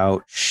turns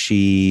out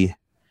she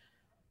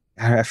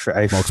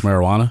smokes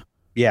marijuana.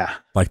 Yeah.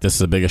 Like this is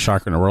the biggest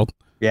shark in the world.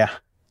 Yeah.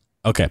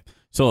 Okay.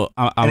 So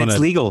it's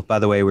legal, by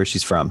the way, where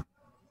she's from.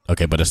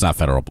 Okay, but it's not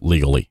federal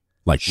legally.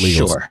 Like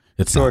legal. Sure.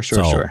 It's sure, not.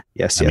 Sure. So, sure.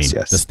 Yes.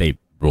 The state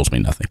rules me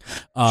nothing.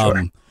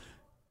 Sure.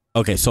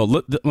 Okay, so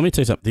let me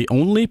tell you something. The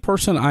only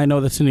person I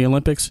know that's in the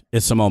Olympics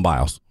is Simone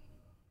Biles.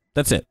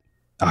 That's it.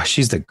 Oh,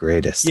 she's the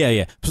greatest.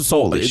 Yeah.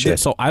 Holy shit.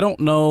 So I don't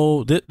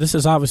know. This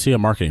is obviously a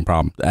marketing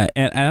problem.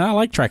 And I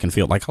like track and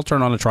field. Like I'll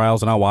turn on the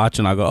trials and I'll watch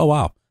and I'll go, oh,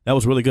 wow, that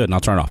was really good. And I'll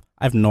turn it off.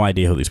 I have no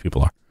idea who these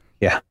people are.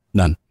 Yeah.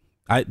 None.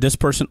 This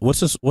person, what's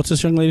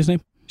this young lady's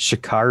name?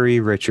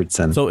 Sha'Carri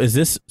Richardson.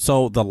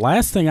 So the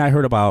last thing I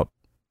heard about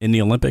in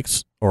the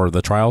Olympics or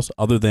the trials,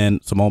 other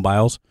than Simone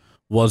Biles,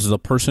 was the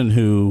person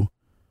who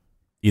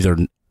either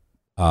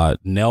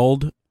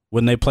knelled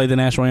when they played the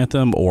national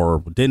anthem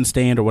or didn't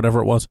stand or whatever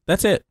it was.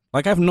 That's it.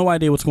 Like, I have no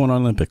idea what's going on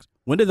in the Olympics.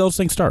 When did those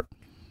things start?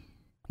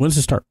 When does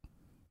it start?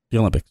 The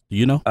Olympics. Do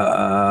you know?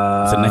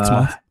 Is it next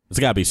month? It's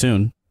got to be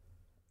soon.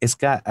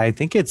 I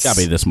think it's got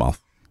to be this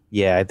month.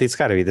 Yeah, I think it's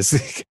got to be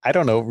this. I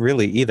don't know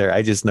really either.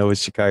 I just know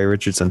it's Sha'Carri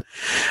Richardson.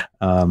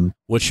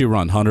 What'd she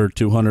run? 100,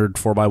 200,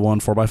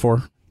 4x1,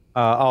 4x4?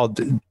 All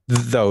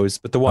those,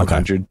 but the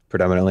 100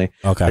 predominantly.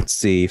 Okay. Let's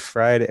see.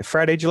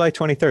 Friday, July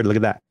 23rd. Look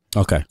at that.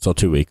 Okay. So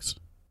 2 weeks.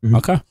 Mm-hmm.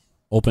 Okay.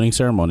 Opening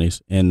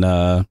ceremonies in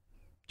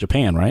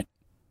Japan, right?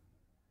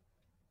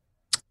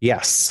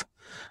 Yes.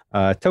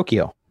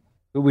 Tokyo.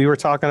 We were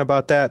talking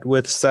about that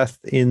with Seth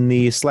in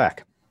the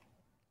Slack.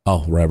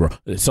 Oh, right.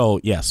 So,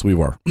 yes, we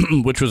were,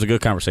 which was a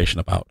good conversation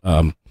about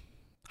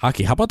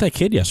hockey. How about that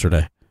kid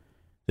yesterday?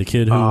 The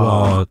kid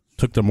who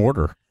took the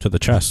mortar to the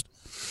chest.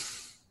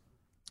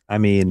 I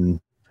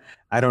mean,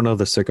 I don't know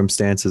the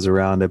circumstances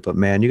around it, but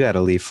man, you got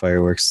to leave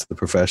fireworks to the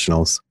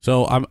professionals.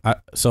 So I'm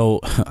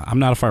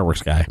not a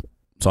fireworks guy.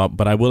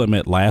 But I will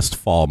admit, last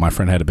fall, my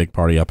friend had a big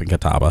party up in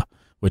Catawba,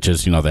 which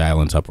is, the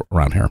islands up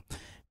around here.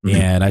 Mm-hmm.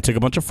 And I took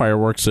a bunch of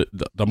fireworks,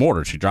 the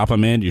mortars. You drop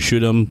them in, you shoot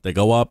them, they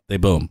go up, they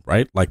boom,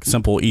 right? Like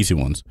simple, easy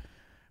ones.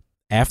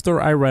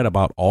 After I read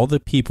about all the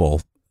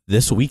people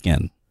this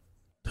weekend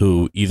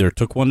who either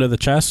took one to the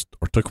chest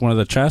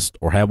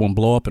or had one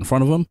blow up in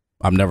front of them,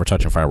 I'm never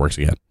touching fireworks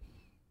again.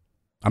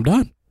 I'm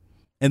done.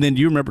 And then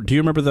do you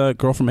remember the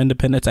girl from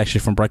Independence,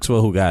 actually from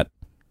Brecksville,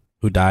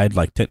 who died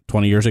like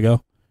 20 years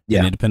ago? Yeah.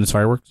 In Independence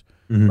fireworks,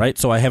 right?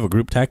 So I have a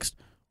group text.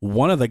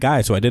 One of the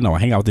guys who I didn't know, I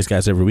hang out with these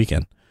guys every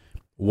weekend.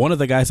 One of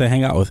the guys I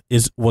hang out with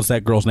was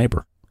that girl's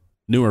neighbor.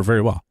 Knew her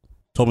very well.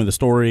 Told me the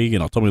story,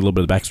 told me a little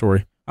bit of the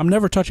backstory. I'm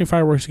never touching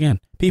fireworks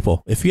again.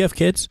 People, if you have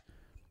kids,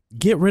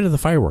 get rid of the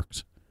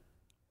fireworks.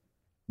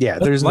 Yeah,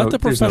 there's no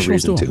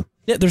reason to.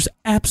 Yeah, there's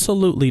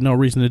absolutely no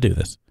reason to do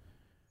this.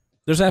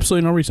 There's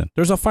absolutely no reason.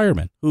 There's a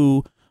fireman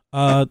who,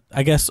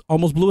 I guess,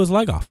 almost blew his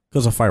leg off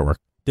because of firework.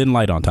 Didn't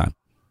light on time.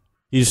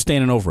 He's just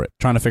standing over it,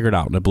 trying to figure it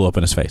out, and it blew up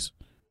in his face.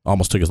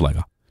 Almost took his leg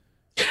off.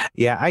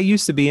 Yeah, I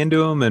used to be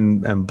into them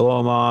and blow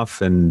them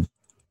off and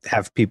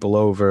have people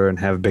over and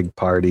have big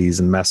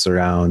parties and mess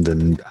around.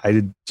 And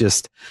I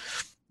just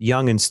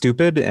young and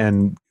stupid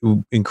and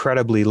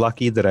incredibly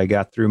lucky that I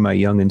got through my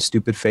young and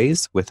stupid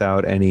phase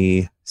without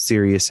any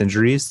serious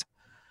injuries.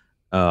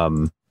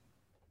 Without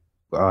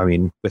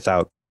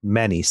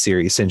many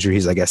serious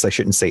injuries, I guess I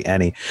shouldn't say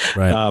any.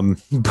 Right.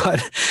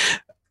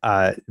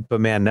 But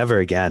man, never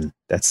again.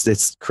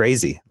 It's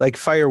crazy. Like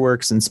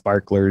fireworks and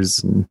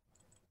sparklers, and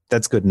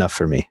that's good enough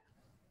for me.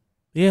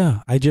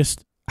 Yeah, I don't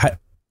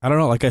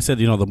know. Like I said,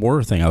 the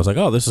mortar thing. I was like,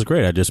 oh, this is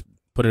great. I just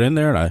put it in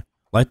there and I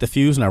light the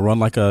fuse and I run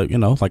like a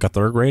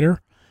third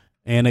grader,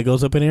 and it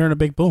goes up in here and a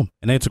big boom,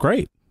 and it's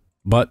great.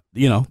 But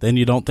then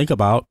you don't think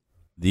about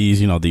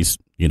these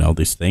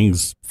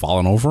things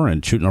falling over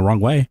and shooting the wrong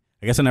way.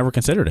 I guess I never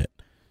considered it,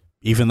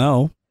 even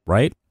though,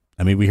 right?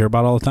 I mean, we hear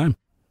about it all the time.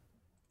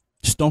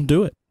 Just don't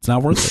do it. It's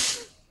not worth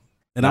it.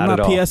 And I'm Not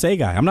not at all. PSA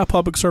guy. I'm not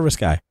public service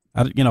guy.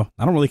 I don't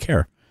really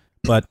care.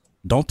 But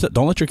don't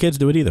let your kids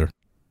do it either.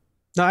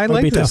 No, I That'd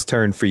be like this tough.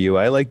 turn for you.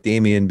 I like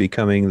Damien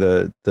becoming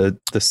the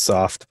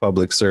soft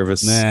public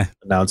service Nah.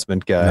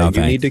 announcement guy. No, you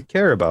thanks. need to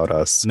care about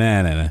us.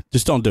 Nah.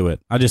 Just don't do it.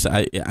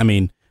 I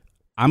mean,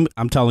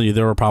 I'm telling you,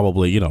 there were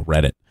probably,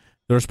 Reddit.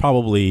 There's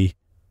probably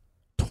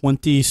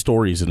 20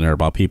 stories in there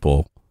about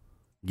people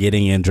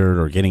getting injured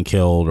or getting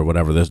killed or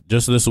whatever.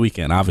 This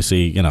weekend,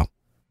 obviously,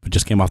 we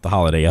just came off the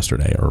holiday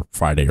yesterday or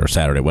Friday or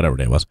Saturday, whatever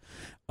day it was.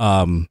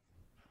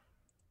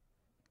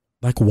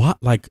 Like what?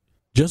 Like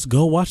just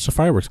go watch the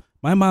fireworks.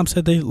 My mom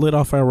said they lit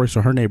off fireworks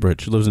in her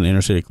neighborhood. She lives in the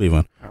inner city of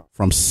Cleveland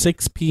from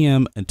 6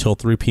 p.m. until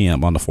 3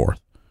 p.m. on the 4th.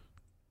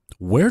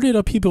 Where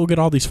did people get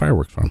all these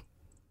fireworks from?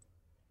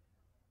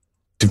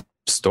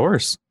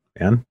 Stores,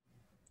 man.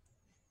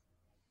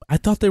 I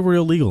thought they were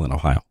illegal in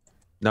Ohio.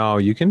 No,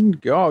 you can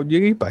go. You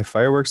can buy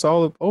fireworks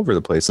all over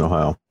the place in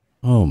Ohio.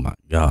 Oh my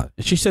God.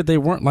 And she said they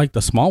weren't like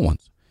the small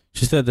ones.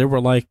 She said they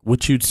were like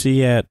what you'd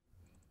see at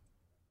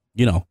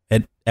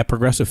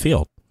Progressive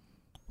Field.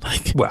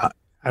 Like, Well,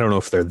 I don't know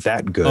if they're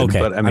that good. okay.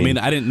 But I mean,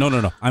 I didn't,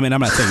 no. I mean,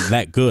 I'm not saying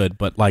that good,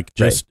 but like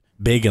just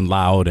big and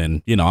loud.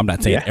 And, I'm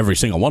not saying every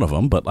single one of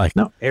them, but like,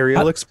 no,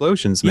 aerial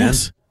explosions, man.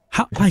 yes.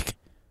 How?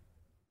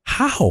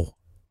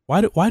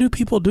 Why do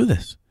people do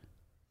this?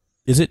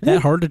 Is it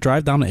that hard to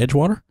drive down to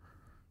Edgewater?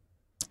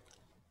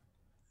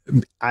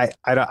 I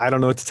don't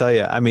know what to tell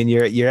you. I mean,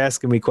 you're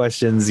asking me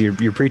questions.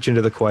 You're preaching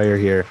to the choir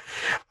here.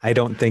 I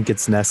don't think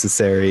it's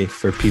necessary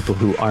for people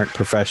who aren't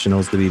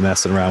professionals to be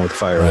messing around with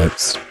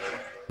fireworks.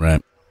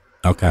 Right.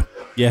 Okay.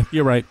 Yeah,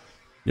 you're right.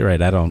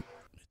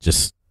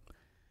 It's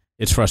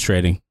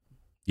frustrating.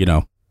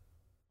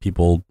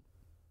 People,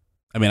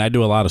 I mean, I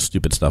do a lot of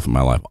stupid stuff in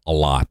my life, a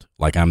lot.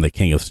 Like I'm the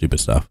king of stupid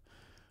stuff,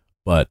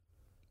 but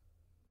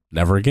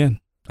never again.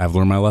 I've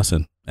learned my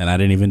lesson and I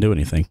didn't even do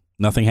anything.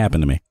 Nothing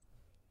happened to me.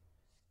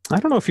 I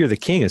don't know if you're the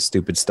king of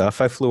stupid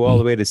stuff. I flew all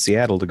the way to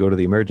Seattle to go to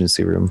the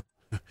emergency room.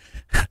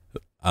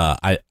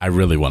 I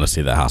really want to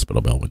see that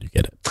hospital bill when you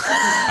get it.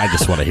 I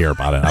just want to hear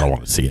about it. I don't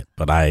want to see it,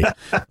 but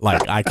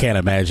I can't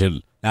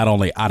imagine not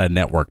only out of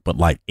network, but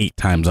like 8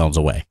 time zones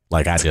away.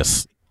 Like I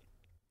just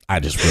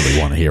really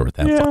want to hear what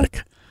that's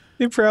like.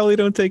 They probably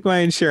don't take my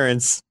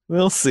insurance.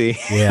 We'll see.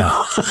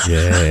 Yeah.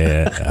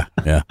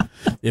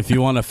 If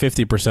you want a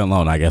 50%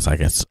 loan, I guess I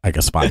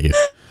can spot you.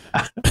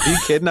 Are you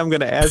kidding? I'm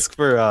gonna ask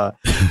for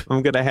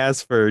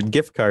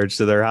gift cards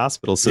to their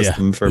hospital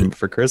system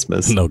for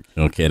Christmas. No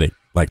kidding.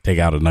 Like take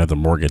out another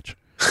mortgage.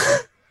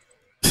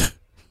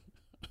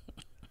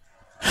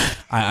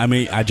 I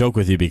mean, I joke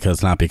with you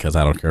not because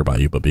I don't care about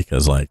you, but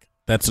because like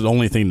that's the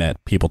only thing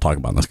that people talk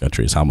about in this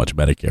country is how much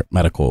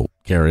medical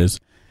care is,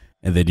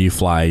 and then you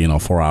fly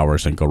 4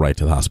 hours and go right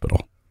to the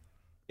hospital.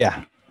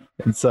 Yeah,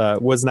 it's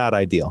was not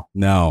ideal.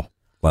 No,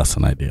 less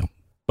than ideal,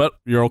 but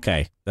you're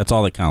okay. That's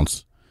all that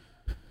counts.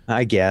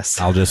 I guess.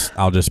 I'll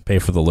just pay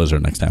for the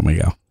lizard next time we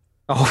go.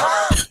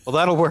 Oh, well,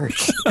 that'll work.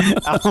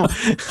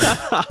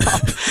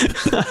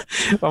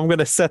 I'm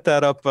gonna set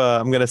that up.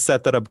 I'm gonna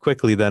set that up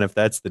quickly then, if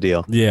that's the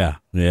deal. Yeah.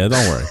 Don't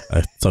worry.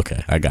 It's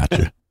okay. I got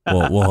you.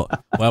 We'll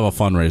have a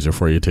fundraiser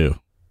for you too.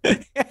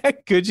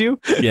 Could you?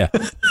 Yeah.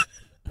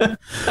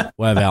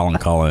 We'll have Alan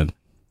call in.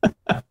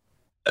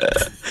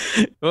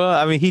 Well,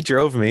 I mean, he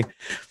drove me.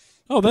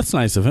 Oh, that's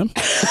nice of him.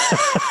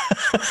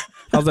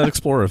 How's that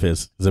Explorer of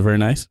his? Is it very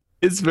nice?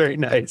 It's very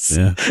nice.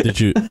 Yeah.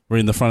 Were you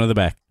in the front or the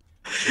back?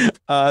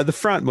 The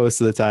front most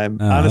of the time.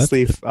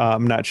 Honestly,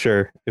 I'm not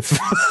sure if.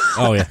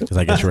 Oh yeah, because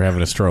I guess you were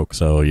having a stroke,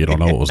 so you don't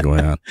know what was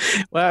going on.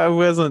 Well, it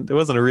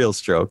wasn't a real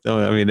stroke. No,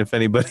 I mean, if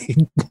anybody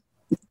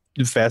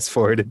fast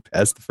forwarded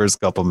past the first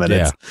couple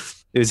minutes,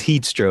 it was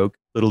heat stroke.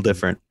 A little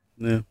different.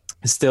 Yeah.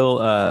 Still,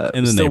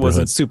 in the still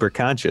wasn't neighborhood. super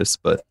conscious,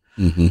 but.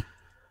 Mm-hmm.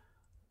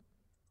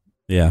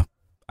 Yeah,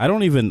 I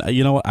don't even.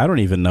 You know what? I don't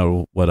even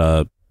know what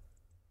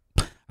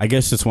I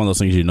guess it's one of those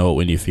things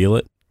when you feel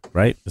it,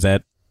 right? Is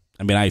that?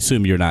 I mean, I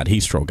assume you're not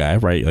heat stroke guy,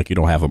 right? Like you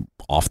don't have them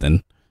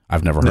often.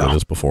 I've never heard of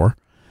this before.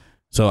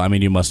 So I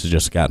mean, you must have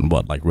just gotten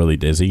like really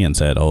dizzy and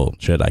said, "Oh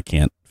shit, I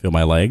can't feel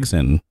my legs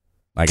and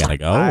I gotta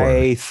go."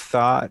 I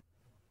thought,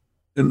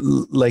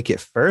 like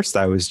at first,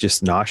 I was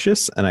just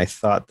nauseous, and I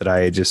thought that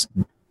I just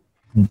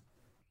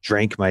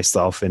drank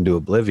myself into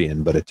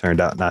oblivion, but it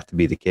turned out not to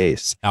be the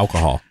case.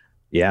 Alcohol.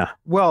 Yeah.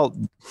 Well.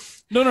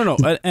 No. No.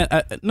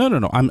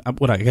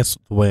 What I guess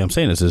the way I'm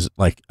saying this is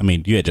like, I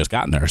mean, you had just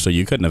gotten there, so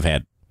you couldn't have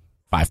had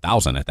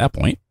 5,000 at that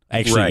point.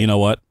 Actually, You know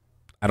what?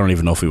 I don't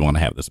even know if we want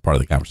to have this part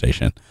of the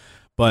conversation,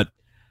 but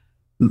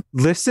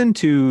listen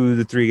to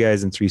the 3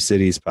 Guys in 3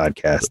 Cities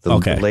podcast, the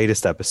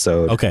latest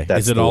episode. Okay.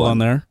 Is it all on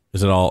there?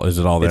 Is it all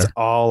there? It's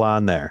all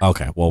on there.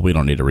 Okay. Well, we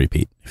don't need to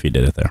repeat if you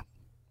did it there.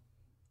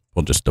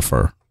 We'll just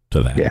defer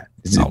to that. Yeah.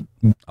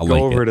 I'll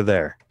go over to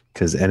there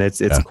and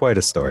it's quite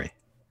a story.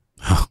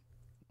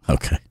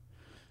 Okay.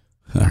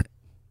 All right.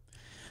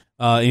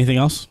 Anything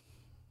else?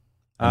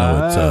 I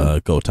know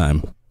it's go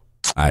time.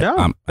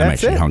 I'm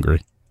actually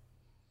hungry.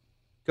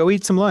 Go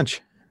eat some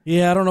lunch.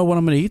 Yeah, I don't know what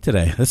I'm going to eat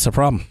today. That's the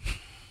problem.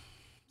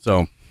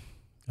 So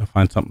I'll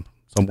find something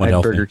somewhat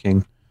healthy. Burger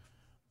King.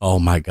 Oh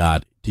my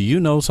God. Do you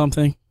know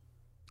something?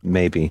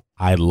 Maybe.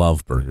 I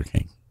love Burger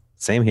King.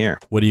 Same here.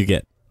 What do you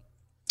get?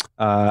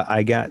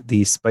 I got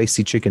the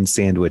spicy chicken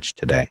sandwich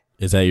today.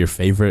 Is that your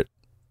favorite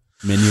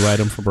menu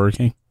item for Burger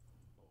King?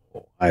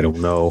 I don't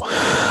know.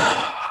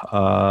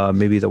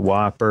 Maybe the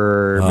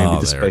Whopper, maybe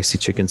the there. spicy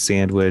chicken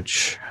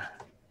sandwich.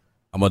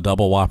 I'm a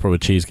double Whopper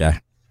with cheese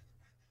guy.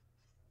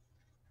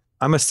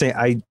 I'm a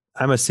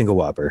single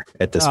Whopper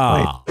at this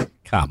Oh, point.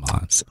 come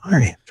on.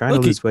 Sorry, I'm trying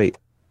Look, to lose weight.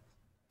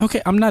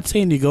 Okay, I'm not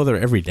saying you go there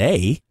every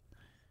day.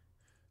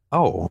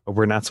 Oh,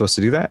 we're not supposed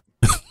to do that?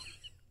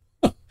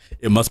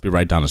 It must be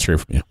right down the street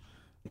from you.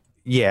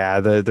 Yeah,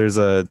 there's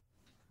a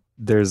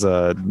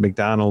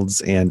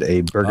McDonald's and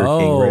a Burger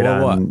King right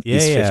on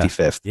East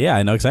 55th. Yeah,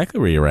 I know exactly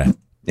where you're at.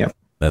 Yep.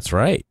 That's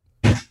right.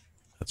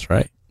 That's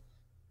right.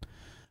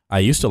 I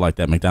used to like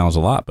that McDonald's a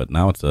lot, but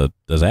now it's a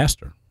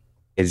disaster.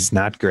 It's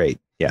not great.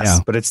 Yes, Yeah.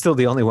 but it's still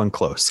the only one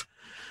close.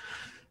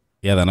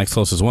 Yeah, the next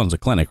closest one's a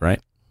Clinic,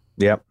 right?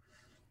 Yep.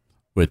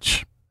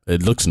 Which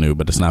it looks new,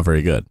 but it's not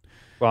very good.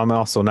 Well, I'm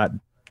also not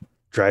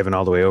driving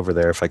all the way over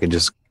there if I can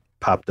just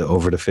pop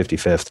over to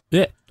 55th.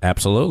 Yeah,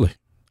 absolutely.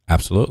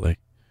 Absolutely.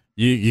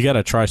 You got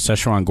to try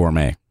Szechuan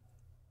Gourmet.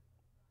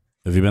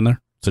 Have you been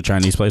there? It's a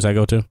Chinese place I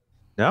go to.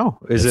 No,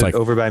 is It's it like-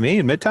 over by me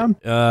in Midtown?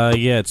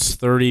 Yeah, it's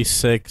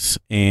 36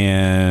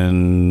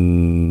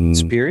 and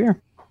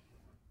Superior?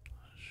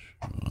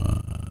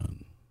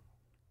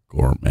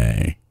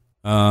 Gourmet.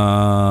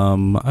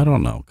 I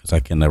don't know because I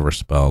can never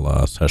spell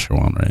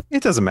Szechuan right.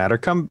 It doesn't matter.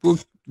 Come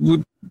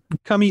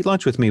eat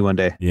lunch with me one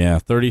day. Yeah,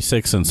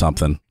 36 and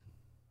something.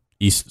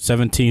 East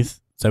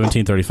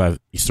 1735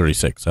 East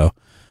 36. So,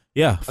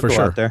 yeah, for I'll go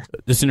sure. out there.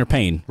 Just near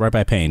Payne, right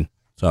by Payne.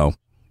 So,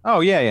 Oh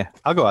yeah.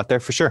 I'll go out there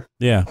for sure.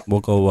 yeah,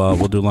 we'll go.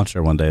 We'll do lunch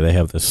there one day. They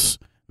have this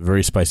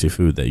very spicy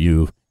food that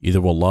you either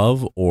will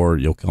love or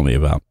you'll kill me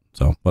about.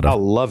 So, whatever. I'll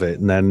love it,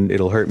 and then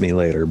it'll hurt me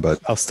later, but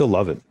I'll still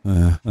love it.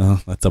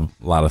 Well, that's a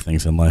lot of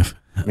things in life.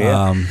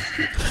 Yeah.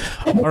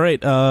 All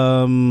right.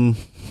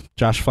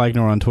 Josh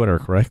Flagner on Twitter,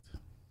 correct?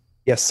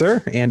 Yes,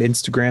 sir. And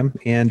Instagram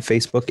and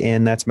Facebook,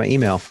 and that's my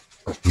email.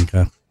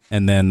 Okay.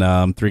 And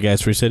then 3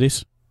 Guys, 3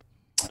 Cities?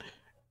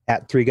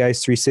 At 3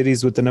 Guys, 3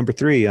 Cities with the number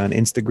 3 on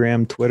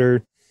Instagram,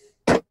 Twitter,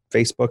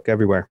 Facebook,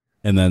 everywhere.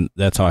 And then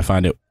that's how I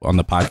find it on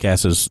the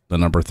podcast is the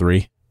number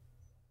 3?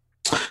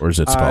 Or is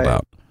it spelled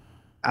out?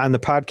 On the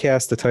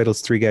podcast, the title's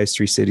 3 Guys,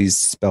 3 Cities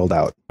spelled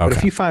out. But Okay.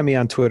 if you find me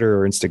on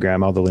Twitter or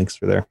Instagram, all the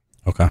links are there.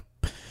 Okay.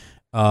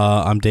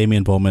 I'm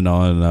Damian Bowman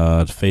on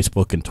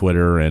Facebook and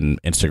Twitter and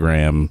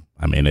Instagram.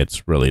 I mean,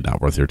 it's really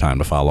not worth your time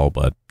to follow,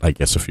 but I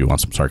guess if you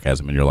want some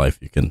sarcasm in your life,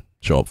 you can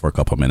show up for a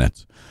couple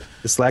minutes.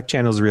 The Slack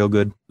channel's real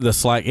good. The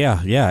Slack,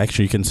 yeah.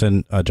 Actually, you can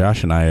send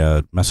Josh and I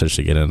a message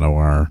to get into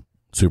our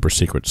super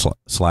secret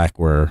Slack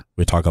where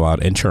we talk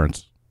about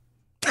insurance.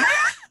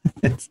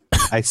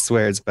 I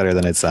swear it's better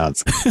than it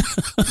sounds.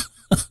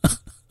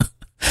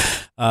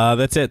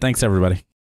 That's it. Thanks, everybody.